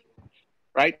today,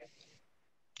 right?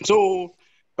 So,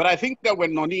 but I think that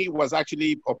when Noni was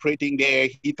actually operating there,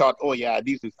 he thought, oh yeah,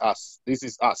 this is us,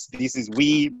 this is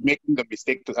we making the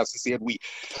mistake to associate we.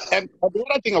 And the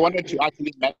other thing I wanted to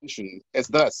actually mention is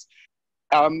this.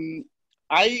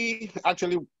 I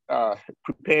actually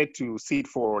prepared to sit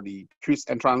for the quiz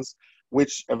entrance,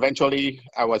 which eventually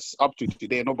I was up to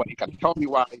today. Nobody can tell me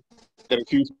why they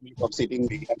refused me from sitting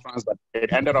the entrance, but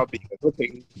it ended up being a good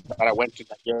thing that I went to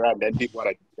Nigeria and then did what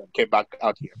I did and came back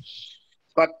out here.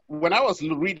 But when I was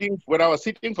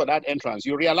sitting for that entrance,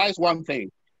 you realize one thing,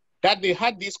 that they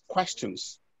had these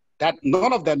questions that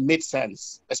none of them made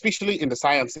sense, especially in the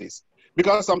sciences,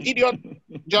 because some idiot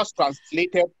just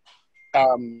translated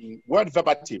word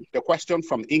verbatim, the question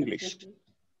from English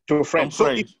to French. From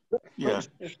French.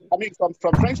 I mean, from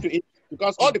French to English,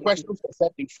 because all the questions were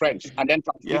said in French and then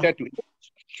translated to English.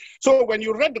 So when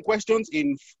you read the questions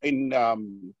in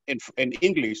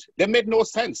English, they made no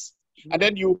sense. And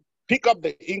then you pick up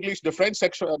the English, the French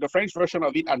section, the French version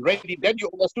of it, and read it. Then you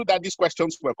understood that these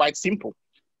questions were quite simple.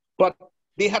 But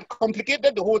they had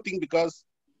complicated the whole thing because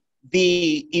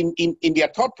in their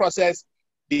thought process,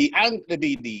 their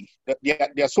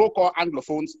so-called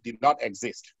Anglophones did not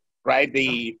exist, right?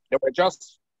 They were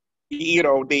just,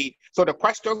 so the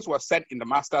questions were set in the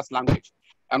master's language,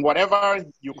 and whatever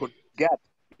you could get,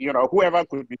 whoever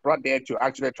could be brought there to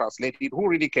actually translate it, who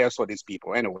really cares for these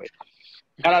people anyway?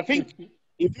 And I think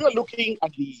if you're looking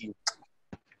at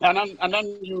and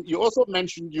then you also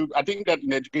mentioned, I think that in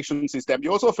the education system,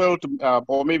 you also failed to,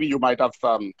 or maybe you might have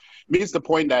missed the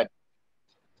point that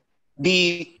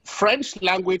the French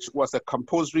language was a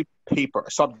compulsory paper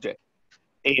subject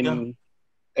at the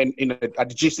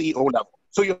GCE O level.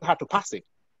 So you had to pass it,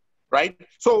 right?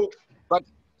 So, but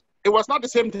it was not the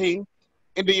same thing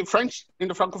in the French, in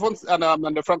the Francophone, and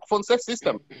the Francophone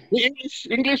system. The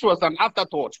English was an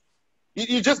afterthought.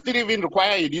 You just didn't even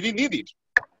require it. You didn't need it.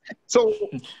 So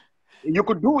you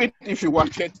could do it if you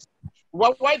wanted.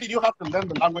 Well, why did you have to learn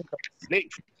the language of the slave?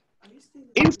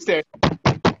 Instead,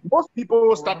 most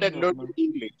people started learning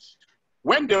English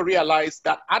when they realized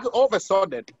that all of a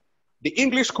sudden, the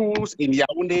English schools in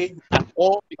Yaoundé and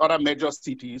all the other major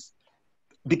cities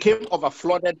became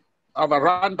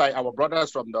overrun by our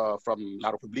brothers from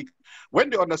La République. When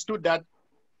they understood that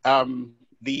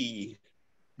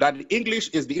that English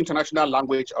is the international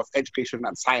language of education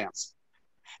and science,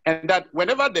 and that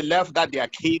whenever they left that their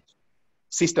archaic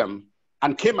system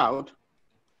and came out,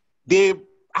 they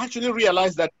actually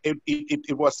realized that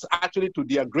it was actually to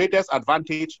their greatest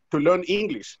advantage to learn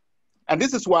English. And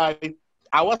this is why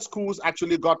our schools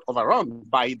actually got overrun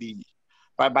by them.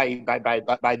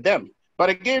 But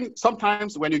again,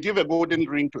 sometimes when you give a golden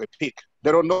ring to a pig,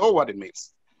 they don't know what it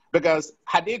means. Because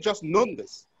had they just known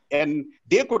this, and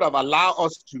they could have allowed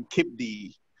us to keep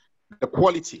the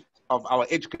quality of our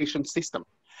education system,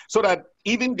 so that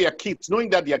even their kids, knowing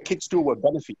that their kids too will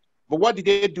benefit. But what did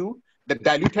they do? They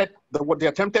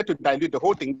attempted to dilute the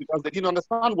whole thing because they didn't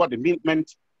understand what it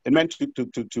meant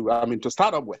to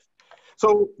start up with.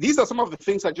 So these are some of the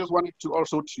things I just wanted to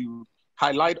also to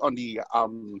highlight on the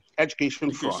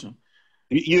education front.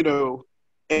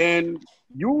 And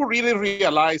you really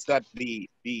realize that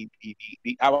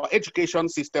our education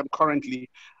system currently,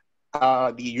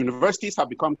 the universities have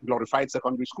become glorified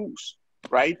secondary schools,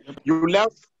 right? You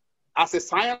left as a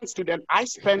science student. I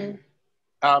spent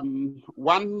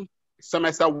one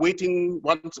semester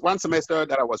one semester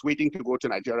that I was waiting to go to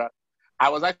Nigeria. I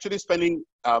was actually spending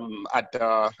at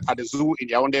the zoo in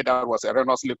Yaoundé that was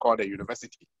erroneously called a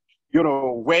university,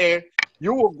 where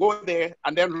you will go there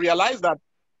and then realize that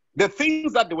the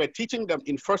things that they were teaching them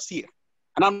in first year,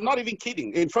 and I'm not even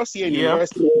kidding, in first year in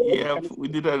university. Yeah, we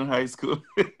did that in high school.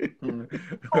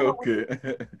 Okay.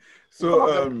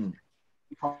 So,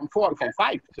 from 4 and from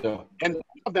 5. So, and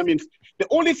of them, the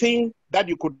only thing that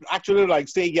you could actually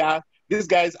say, yeah, these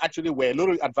guys actually were a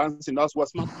little advanced in us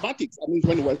was mathematics. I mean,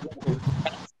 when it was,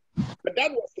 but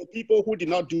that was for people who did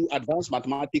not do advanced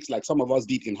mathematics like some of us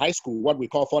did in high school, what we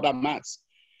call further maths.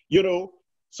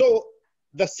 So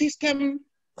the system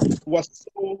was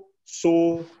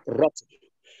so rotten,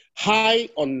 high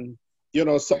on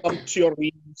some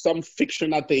theory, some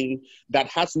fictional thing that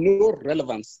has no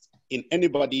relevance in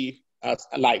anybody's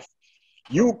life.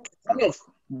 You kind of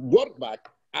work back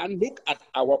and look at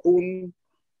our own.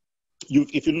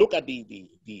 If you look at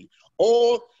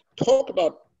talk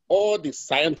about all the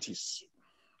scientists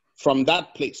from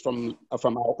that place, from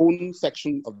our own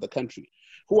section of the country,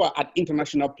 who are at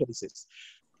international places.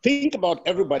 Think about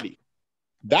everybody.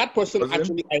 That person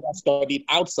actually either studied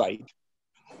outside,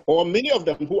 or many of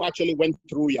them who actually went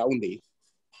through Yaoundé,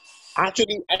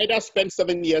 actually either spent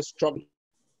 7 years traveling.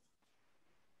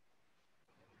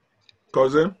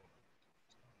 Cousin?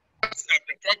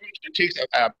 The program takes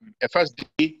a first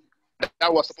degree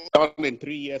that was done in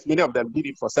 3 years. Many of them did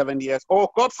it for 7 years, or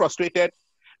got frustrated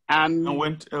and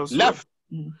went elsewhere. Left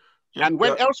and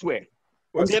went elsewhere.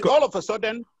 And then all of a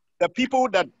sudden, the people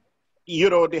that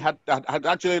they had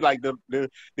actually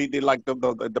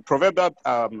the proverbial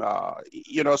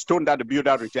stone that the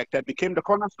builder rejected became the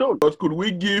cornerstone. But could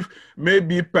we give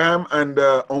maybe Pam and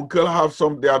Uncle have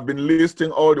some? They have been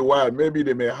listening all the while. Maybe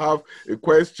they may have a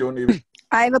question.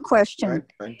 I have a question.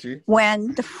 Auntie?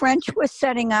 When the French were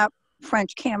setting up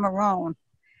French Cameroon,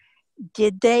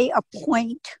 did they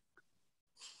appoint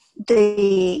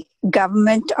the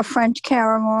government of French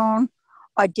Cameroon,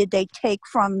 or did they take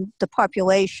from the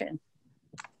population?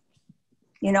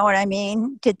 You know what I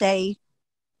mean? Did they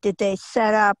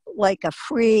set up like a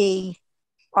free,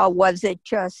 or was it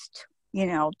just,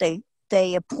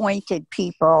 they appointed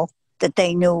people that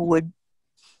they knew would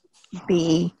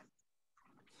be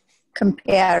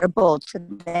compatible to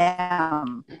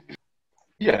them?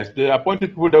 Yes, they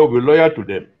appointed people that will be loyal to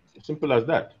them. Simple as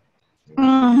that.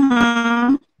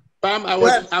 Mm-hmm.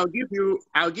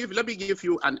 Let me give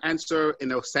you an answer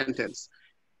in a sentence.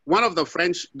 One of the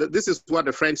French, this is what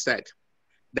the French said,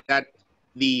 that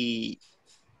the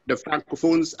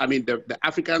Francophones, I mean, the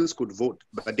Africans could vote,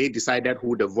 but they decided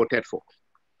who they voted for,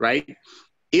 right?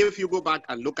 If you go back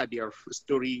and look at their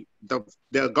story, the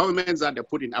governments that they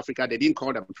put in Africa, they didn't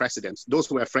call them presidents. Those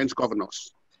were French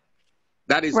governors.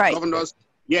 That is Right. governors.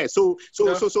 Yeah. So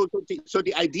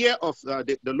the idea of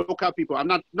the local people, I'm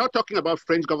not talking about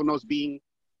French governors being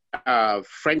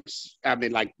French, I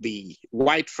mean, like the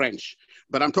white French,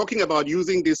 but I'm talking about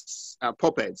using these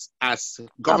puppets as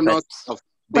governors of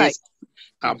these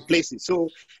places. So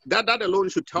that alone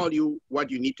should tell you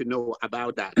what you need to know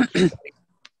about that.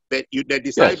 They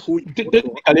decide who.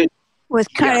 It was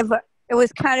kind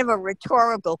of a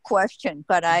rhetorical question,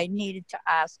 but I needed to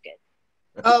ask it.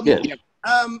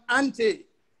 Auntie,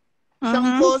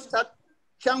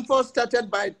 Chamfo started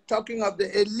by talking of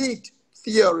the elite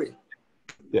theory.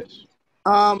 Yes.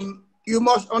 You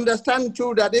must understand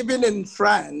too that even in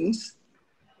France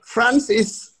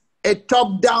is a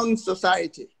top-down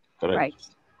society. Correct. Right.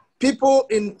 People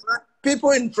in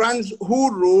France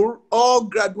who rule all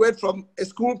graduate from a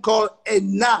school called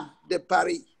ENA de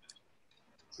Paris.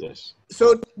 Yes.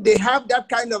 So they have that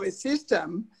kind of a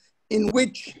system in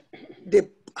which they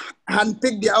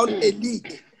handpick their own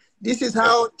elite. This is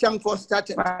how Chamfo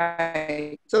started.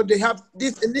 Right. So they have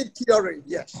this elite theory,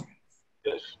 yes.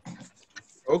 Yes.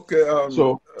 Okay.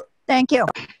 Thank you.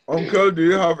 Uncle, do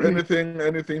you have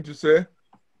anything to say?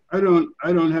 I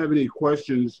don't have any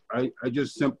questions. I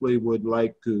just simply would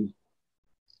like to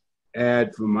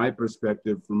add from my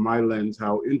perspective, from my lens,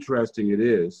 how interesting it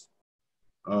is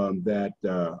that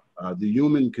the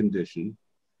human condition,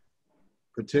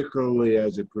 particularly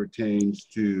as it pertains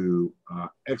to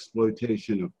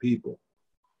exploitation of people,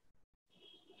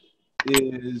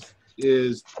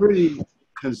 is pretty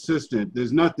consistent.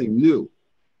 There's nothing new.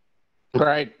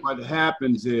 Right. What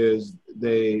happens is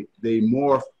they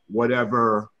morph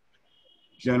whatever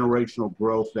generational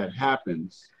growth that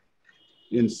happens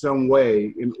in some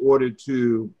way in order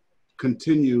to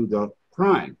continue the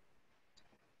crime.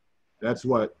 That's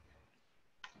what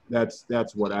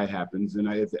happens, and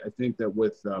I think that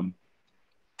with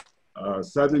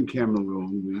Southern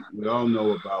Cameroon, we all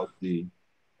know about the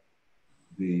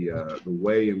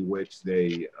way in which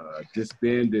they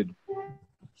disbanded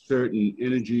certain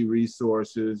energy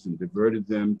resources and diverted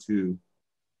them to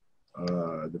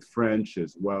the French,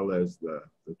 as well as the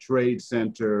trade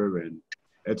center and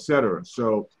etc.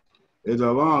 So it's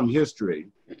a long history,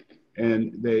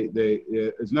 and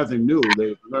it's nothing new.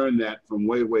 They learned that from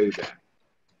way back.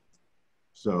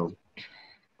 So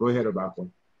go ahead, Abako.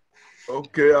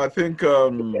 Okay, I think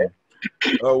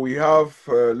we have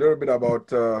a little bit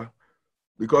about,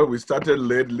 because we started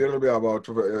late, a little bit about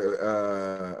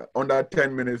under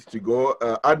 10 minutes to go.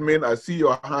 Admin, I see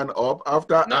your hand up.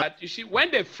 After you see, when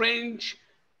the French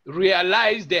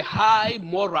realized the high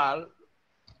moral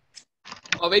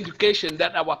of education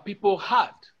that our people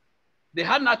had, they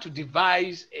had not to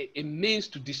devise a means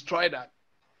to destroy that.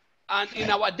 And in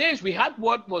our days, we had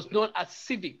what was known as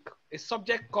civic, a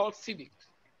subject called civic,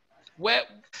 where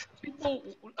people,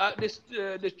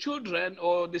 the children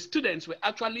or the students were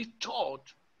actually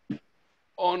taught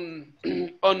on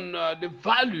the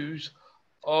values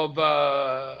of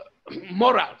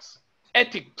morals,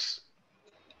 ethics.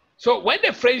 So when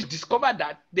the French discovered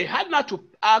that, they had not to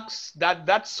ask that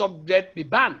that subject be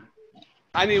banned.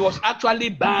 And it was actually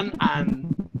banned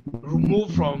and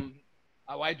removed from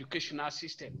our educational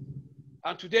system.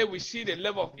 And today we see the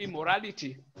level of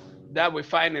immorality that we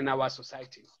find in our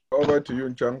society. Over to you,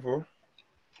 Chamfo.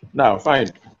 Now, fine.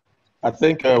 I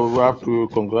think we have to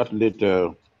congratulate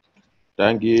Tanguy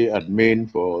Admin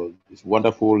for this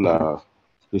wonderful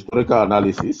historical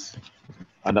analysis.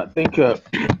 And I think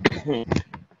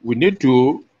we need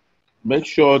to make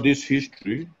sure this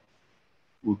history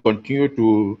will continue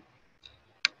to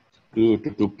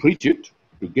preach it,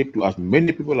 to get to as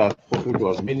many people as possible, to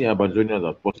as many Ambazonians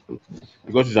as possible,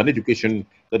 because it's an education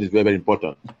that is very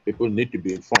important. People need to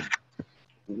be informed.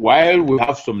 While we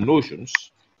have some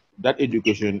notions, that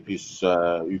education is,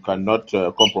 you cannot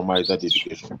compromise that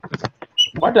education.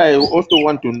 What I also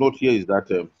want to note here is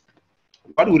that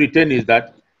what we retain is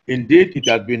that indeed it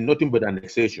has been nothing but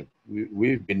annexation.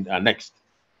 We've been annexed.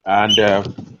 And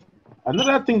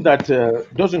another thing that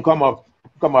doesn't come out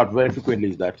very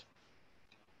frequently is that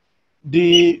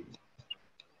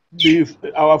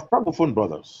our Francophone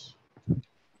brothers,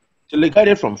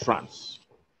 delegated from France,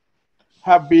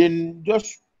 have been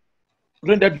just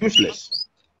rendered useless.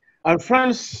 And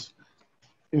France,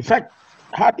 in fact,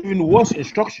 had even worse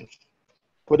instructions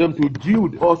for them to deal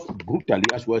with us brutally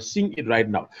as we're seeing it right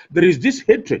now. There is this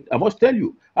hatred, I must tell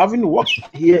you, having worked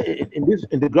here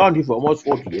in the ground here for almost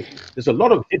 40 years, there's a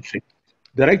lot of hatred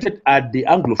directed at the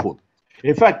Anglophone.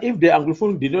 In fact, if the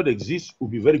Anglophone did not exist, it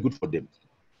would be very good for them.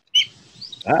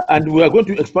 And we are going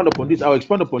to expand upon this. I'll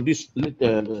expand upon this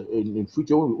in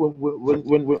future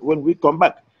when we come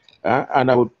back.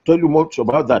 And I will tell you much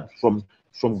about that from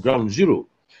ground zero.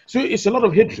 So it's a lot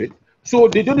of hatred. So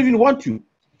they don't even want you.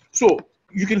 So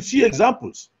you can see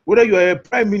examples. Whether you are a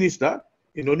prime minister,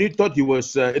 Inoni thought he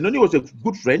was, Inoni was a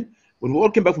good friend. When we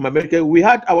all came back from America, we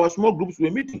had our small groups we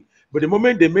were meeting. But the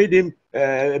moment they made him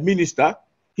a minister,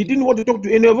 he didn't want to talk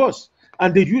to any of us.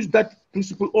 And they used that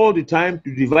principle all the time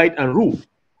to divide and rule.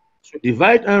 So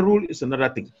divide and rule is another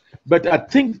thing. But I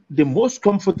think the most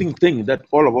comforting thing that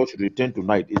all of us should return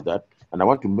tonight is that, and I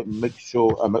want to make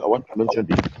sure, I want to mention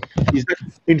this, is that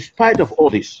in spite of all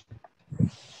this,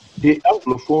 the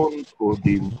Anglophone, or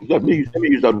let me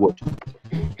use that word,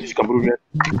 this Cameroonian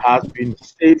has been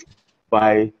saved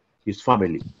by his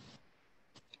family.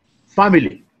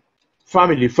 Family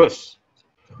first.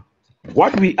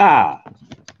 What we are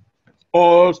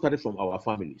all started from our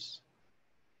families.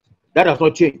 That has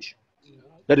not changed.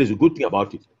 That is a good thing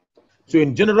about it. So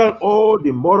in general, all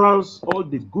the morals, all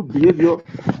the good behavior,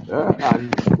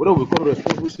 and whatever we call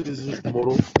responsible citizens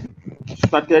tomorrow,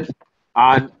 started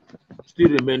and still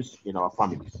remains in our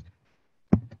families.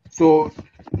 So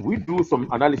we do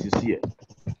some analysis here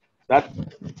that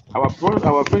our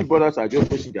French brothers are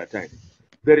just wasting their time.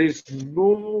 There's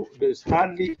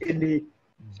hardly any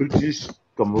British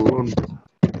Cameroon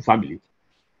family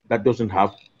that doesn't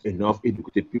have enough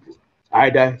educated people,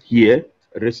 either here,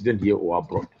 resident here, or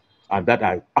abroad. And that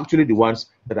are actually the ones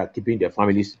that are keeping their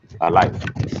families alive.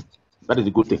 That is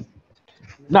a good thing.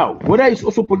 Now, whether it's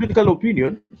also political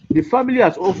opinion, the family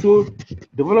has also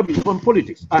developed its own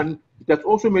politics, and it has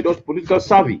also made us political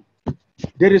savvy.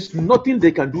 There is nothing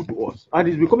they can do to us, and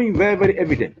it's becoming very, very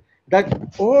evident that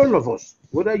all of us,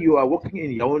 whether you are working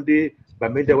in Yaoundé,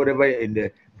 Bamenda, whatever, in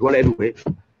the Douala, everywhere,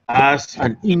 as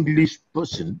an English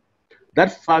person,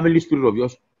 that family spirit of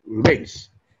yours remains,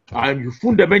 and you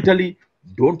fundamentally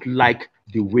don't like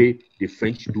the way the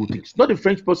French do things. Not the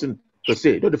French person per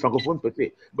se, not the Francophone per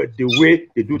se, but the way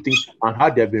they do things and how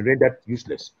they have been rendered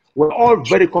useless. We're all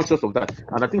very conscious of that,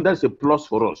 and I think that's a plus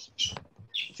for us.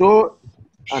 So,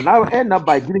 and I'll end up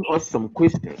by giving us some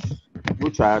questions,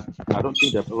 which I don't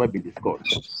think have ever been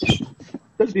discussed.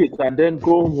 Take this and then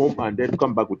go home and then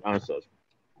come back with answers.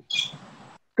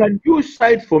 Can you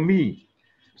cite for me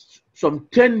some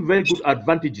 10 very good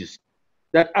advantages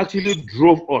that actually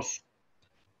drove us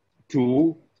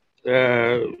to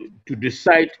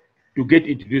decide to get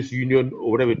into this union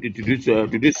or whatever,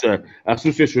 to this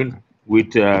association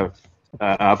with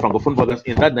Francophone brothers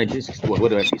in that 1961,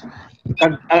 whatever it is?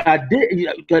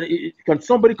 Can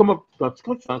somebody come up?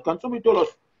 Can somebody tell us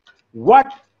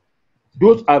what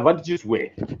those advantages were?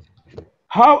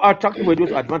 How attractive were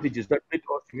those advantages that made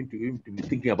us to be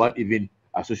thinking about even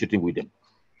associating with them?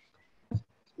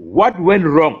 What went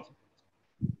wrong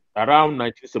around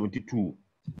 1972?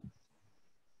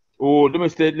 Oh, let me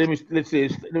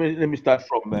start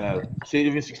from say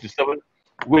even 67,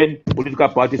 when political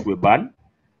parties were banned,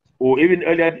 or even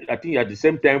earlier, I think at the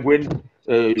same time when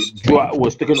Joa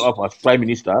was taken off as prime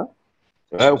minister,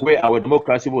 where our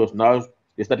democracy was now,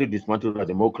 they started dismantling our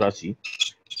democracy.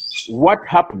 What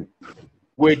happened?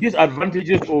 Were these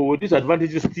advantages, or were these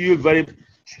advantages still very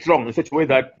strong in such a way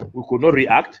that we could not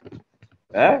react?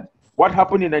 What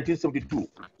happened in 1972?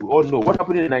 We all know. What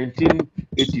happened in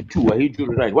 1982? I hate you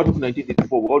right. What happened in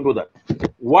 1984? We all know that.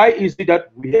 Why is it that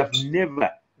we have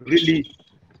never really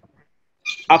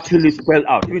actually spelled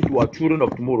out, even to our children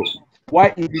of tomorrow?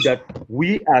 Why is it that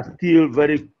we are still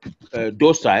very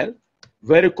docile,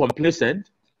 very complacent,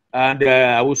 and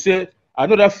I would say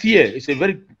another fear is a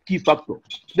very key factor.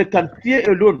 They can fear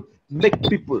alone make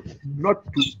people not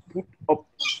to put up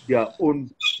their own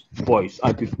voice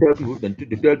and to tell people,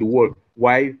 to tell the world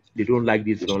why they don't like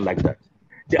this, they don't like that.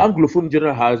 The Anglophone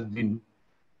general has been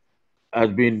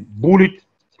bullied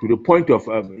to the point of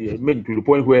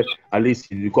where at least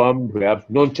he become perhaps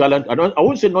nonchalant. I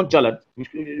won't say nonchalant.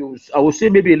 I would say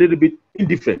maybe a little bit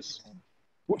indifference,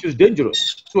 which is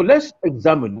dangerous. So let's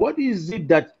examine what is it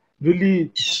that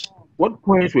really, what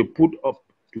points were put up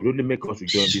to really make us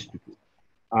rejoin these people,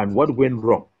 and what went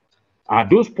wrong. Are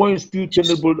those points still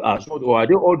tenable as well, or are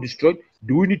they all destroyed?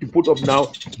 Do we need to put up now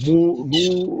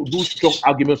new strong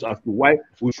arguments as to why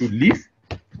we should leave?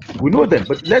 We know them,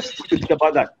 but let's think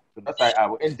about that. So that's why I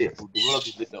will end there. We'll develop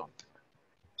this later on.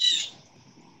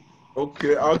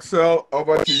 Okay, Axel,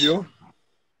 over to you.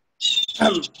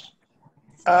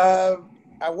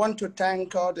 I want to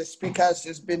thank all the speakers.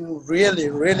 It's been really,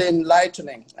 really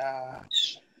enlightening.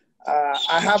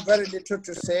 I have very little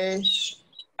to say.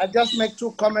 I just make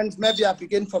two comments. Maybe I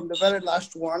begin from the very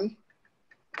last one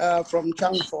from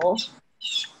Changfo.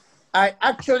 I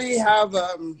actually have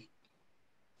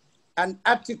an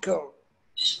article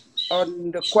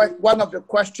on one of the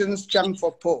questions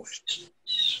Changfo posed.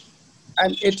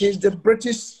 And it is the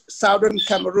British Southern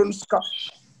Cameroon's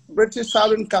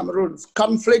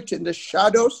conflict in the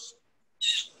shadows.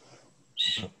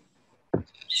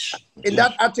 In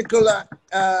that article,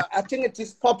 I think it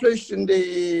is published in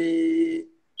the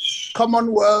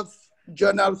Commonwealth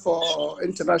Journal for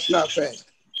International Affairs.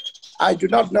 I do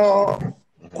not know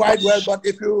quite well, but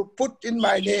if you put in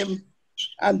my name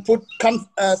and put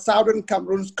Southern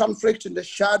Cameroon's conflict in the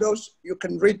shadows, you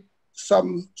can read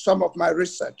some of my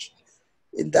research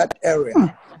in that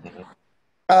area.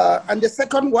 And the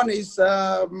second one is,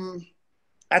 I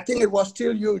think it was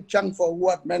still you, Changfo, who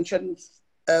had mentioned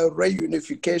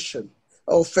reunification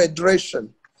or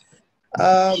federation.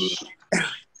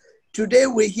 Today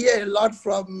we hear a lot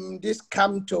from this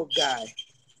Kamto guy.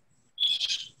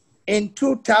 In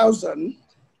 2000,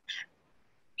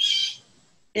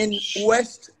 in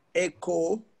West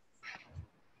Echo,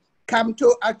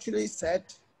 Kamto actually said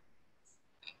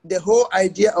the whole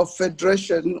idea of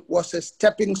federation was a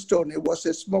stepping stone. It was a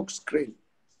smokescreen.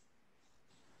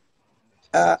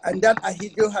 And that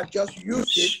Ahidjo had just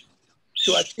used it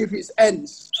to achieve his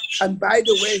ends. And by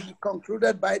the way, he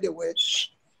concluded, by the way,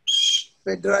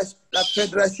 la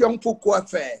Fédération pourquoi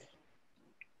faire.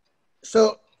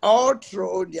 So all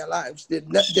through their lives, they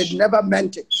never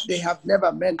meant it. They have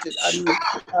never meant it. And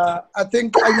I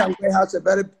think Anyangwe has a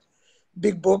very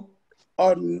big book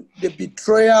on the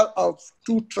betrayal of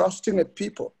too trusting a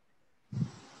people.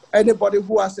 Anybody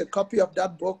who has a copy of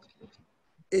that book,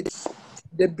 it's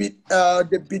the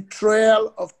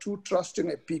betrayal of too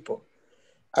trusting a people.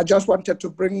 I just wanted to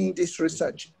bring this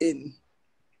research in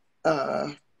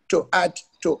to add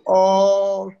to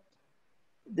all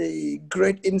the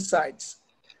great insights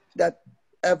that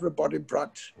everybody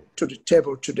brought to the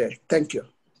table today. Thank you.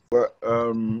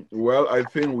 Well, I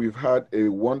think we've had a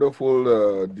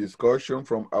wonderful discussion.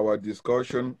 From our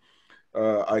discussion,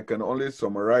 I can only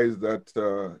summarize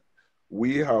that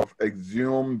we have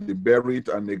exhumed the buried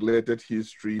and neglected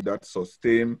history that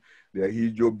sustained the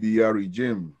Ahidjo Biya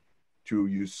regime to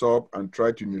usurp and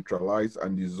try to neutralize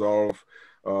and dissolve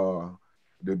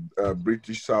the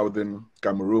British Southern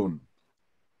Cameroon.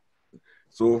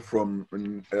 So from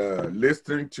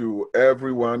listening to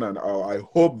everyone, and I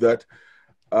hope that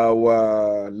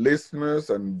our listeners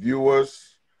and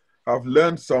viewers have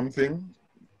learned something,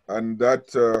 and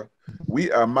that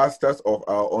we are masters of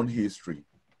our own history.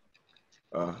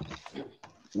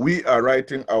 We are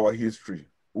writing our history.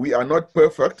 We are not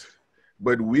perfect,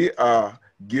 but we are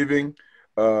giving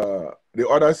the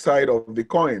other side of the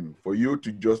coin for you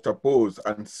to juxtapose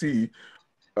and see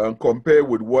and compare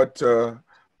with what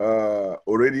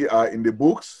already are in the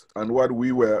books and what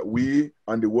we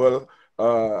and the world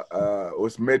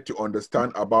was made to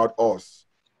understand about us.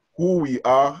 Who we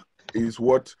are is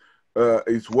what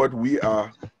we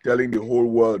are telling the whole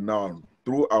world now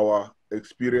through our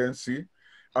experience,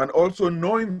 and also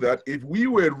knowing that if we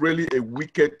were really a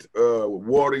wicked,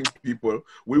 warring people,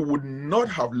 we would not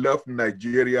have left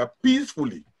Nigeria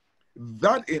peacefully.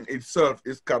 That in itself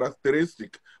is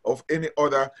characteristic of any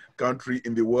other country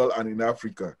in the world and in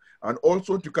Africa. And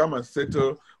also to come and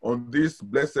settle on this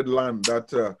blessed land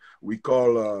that we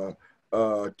call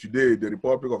today the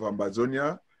Republic of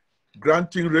Ambazonia,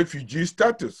 granting refugee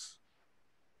status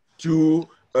to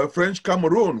French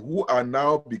Cameroon, who are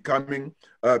now become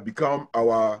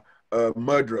our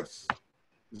murderers.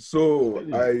 So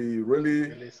I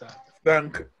really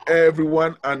thank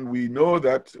everyone, and we know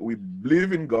that we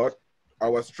believe in God.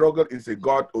 Our struggle is a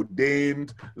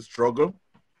God-ordained struggle.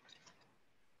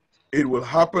 It will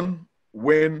happen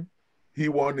when He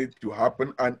wants it to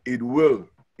happen, and it will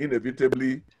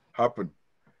inevitably happen.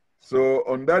 So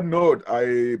on that note,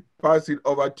 I pass it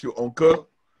over to Uncle.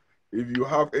 If you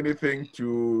have anything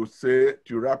to say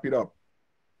to wrap it up.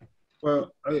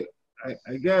 Well,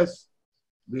 I guess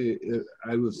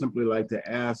I would simply like to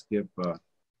ask if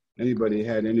anybody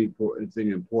had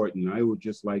anything important. I would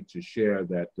just like to share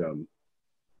that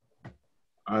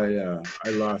I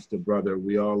lost a brother.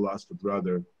 We all lost a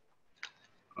brother.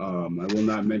 I will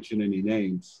not mention any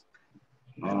names.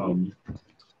 In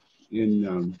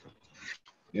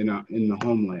the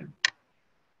homeland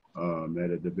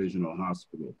at a divisional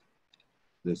hospital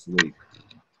this week.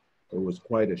 It was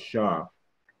quite a shock,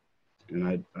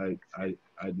 and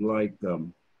I'd like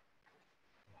to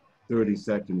 30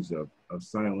 seconds of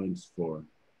silence for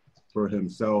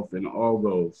himself and all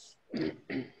those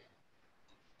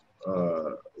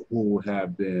who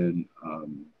have been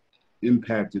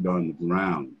impacted on the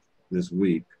ground this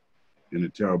week in a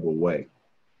terrible way.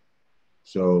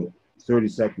 So 30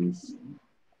 seconds.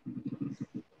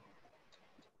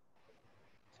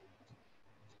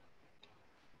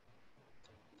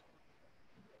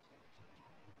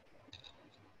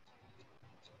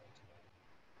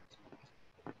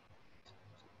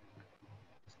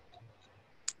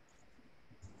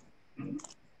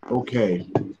 Okay.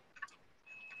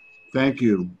 Thank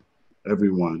you,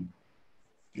 everyone.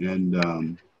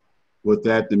 And with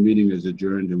that, the meeting is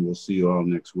adjourned, and we'll see you all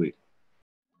next week.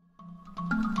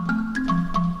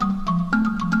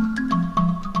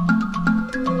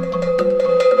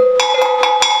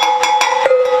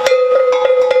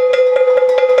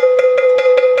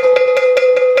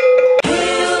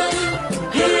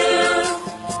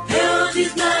 Hail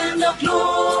this land of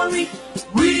glory,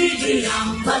 we the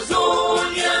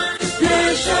Ambazonia,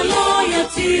 special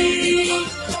loyalty.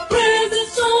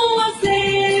 Praises to our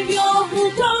Savior who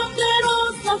granted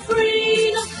us the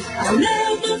freedom.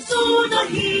 Allegiance to the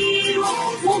hero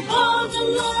who fought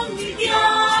along the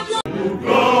gather.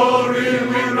 Glory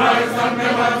will rise and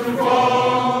never to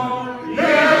fall.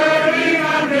 Hearing a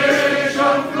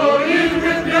nation flowing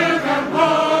with milk and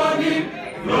honey.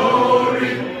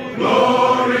 Glory,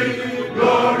 glory,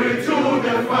 glory to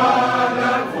the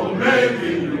Father for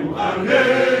making you a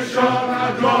nation, a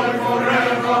joy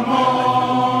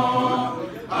forevermore.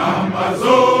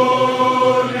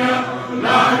 Ambazonia,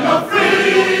 land of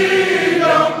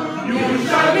freedom, you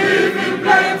shall live in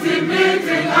plenty,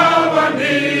 meeting our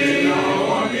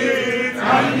needs.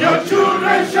 And your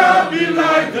children shall be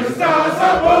like the stars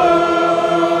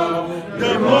above.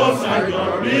 The Most High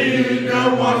God be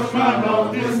the watchman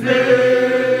of this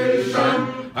nation.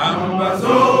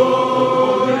 Ambazonia.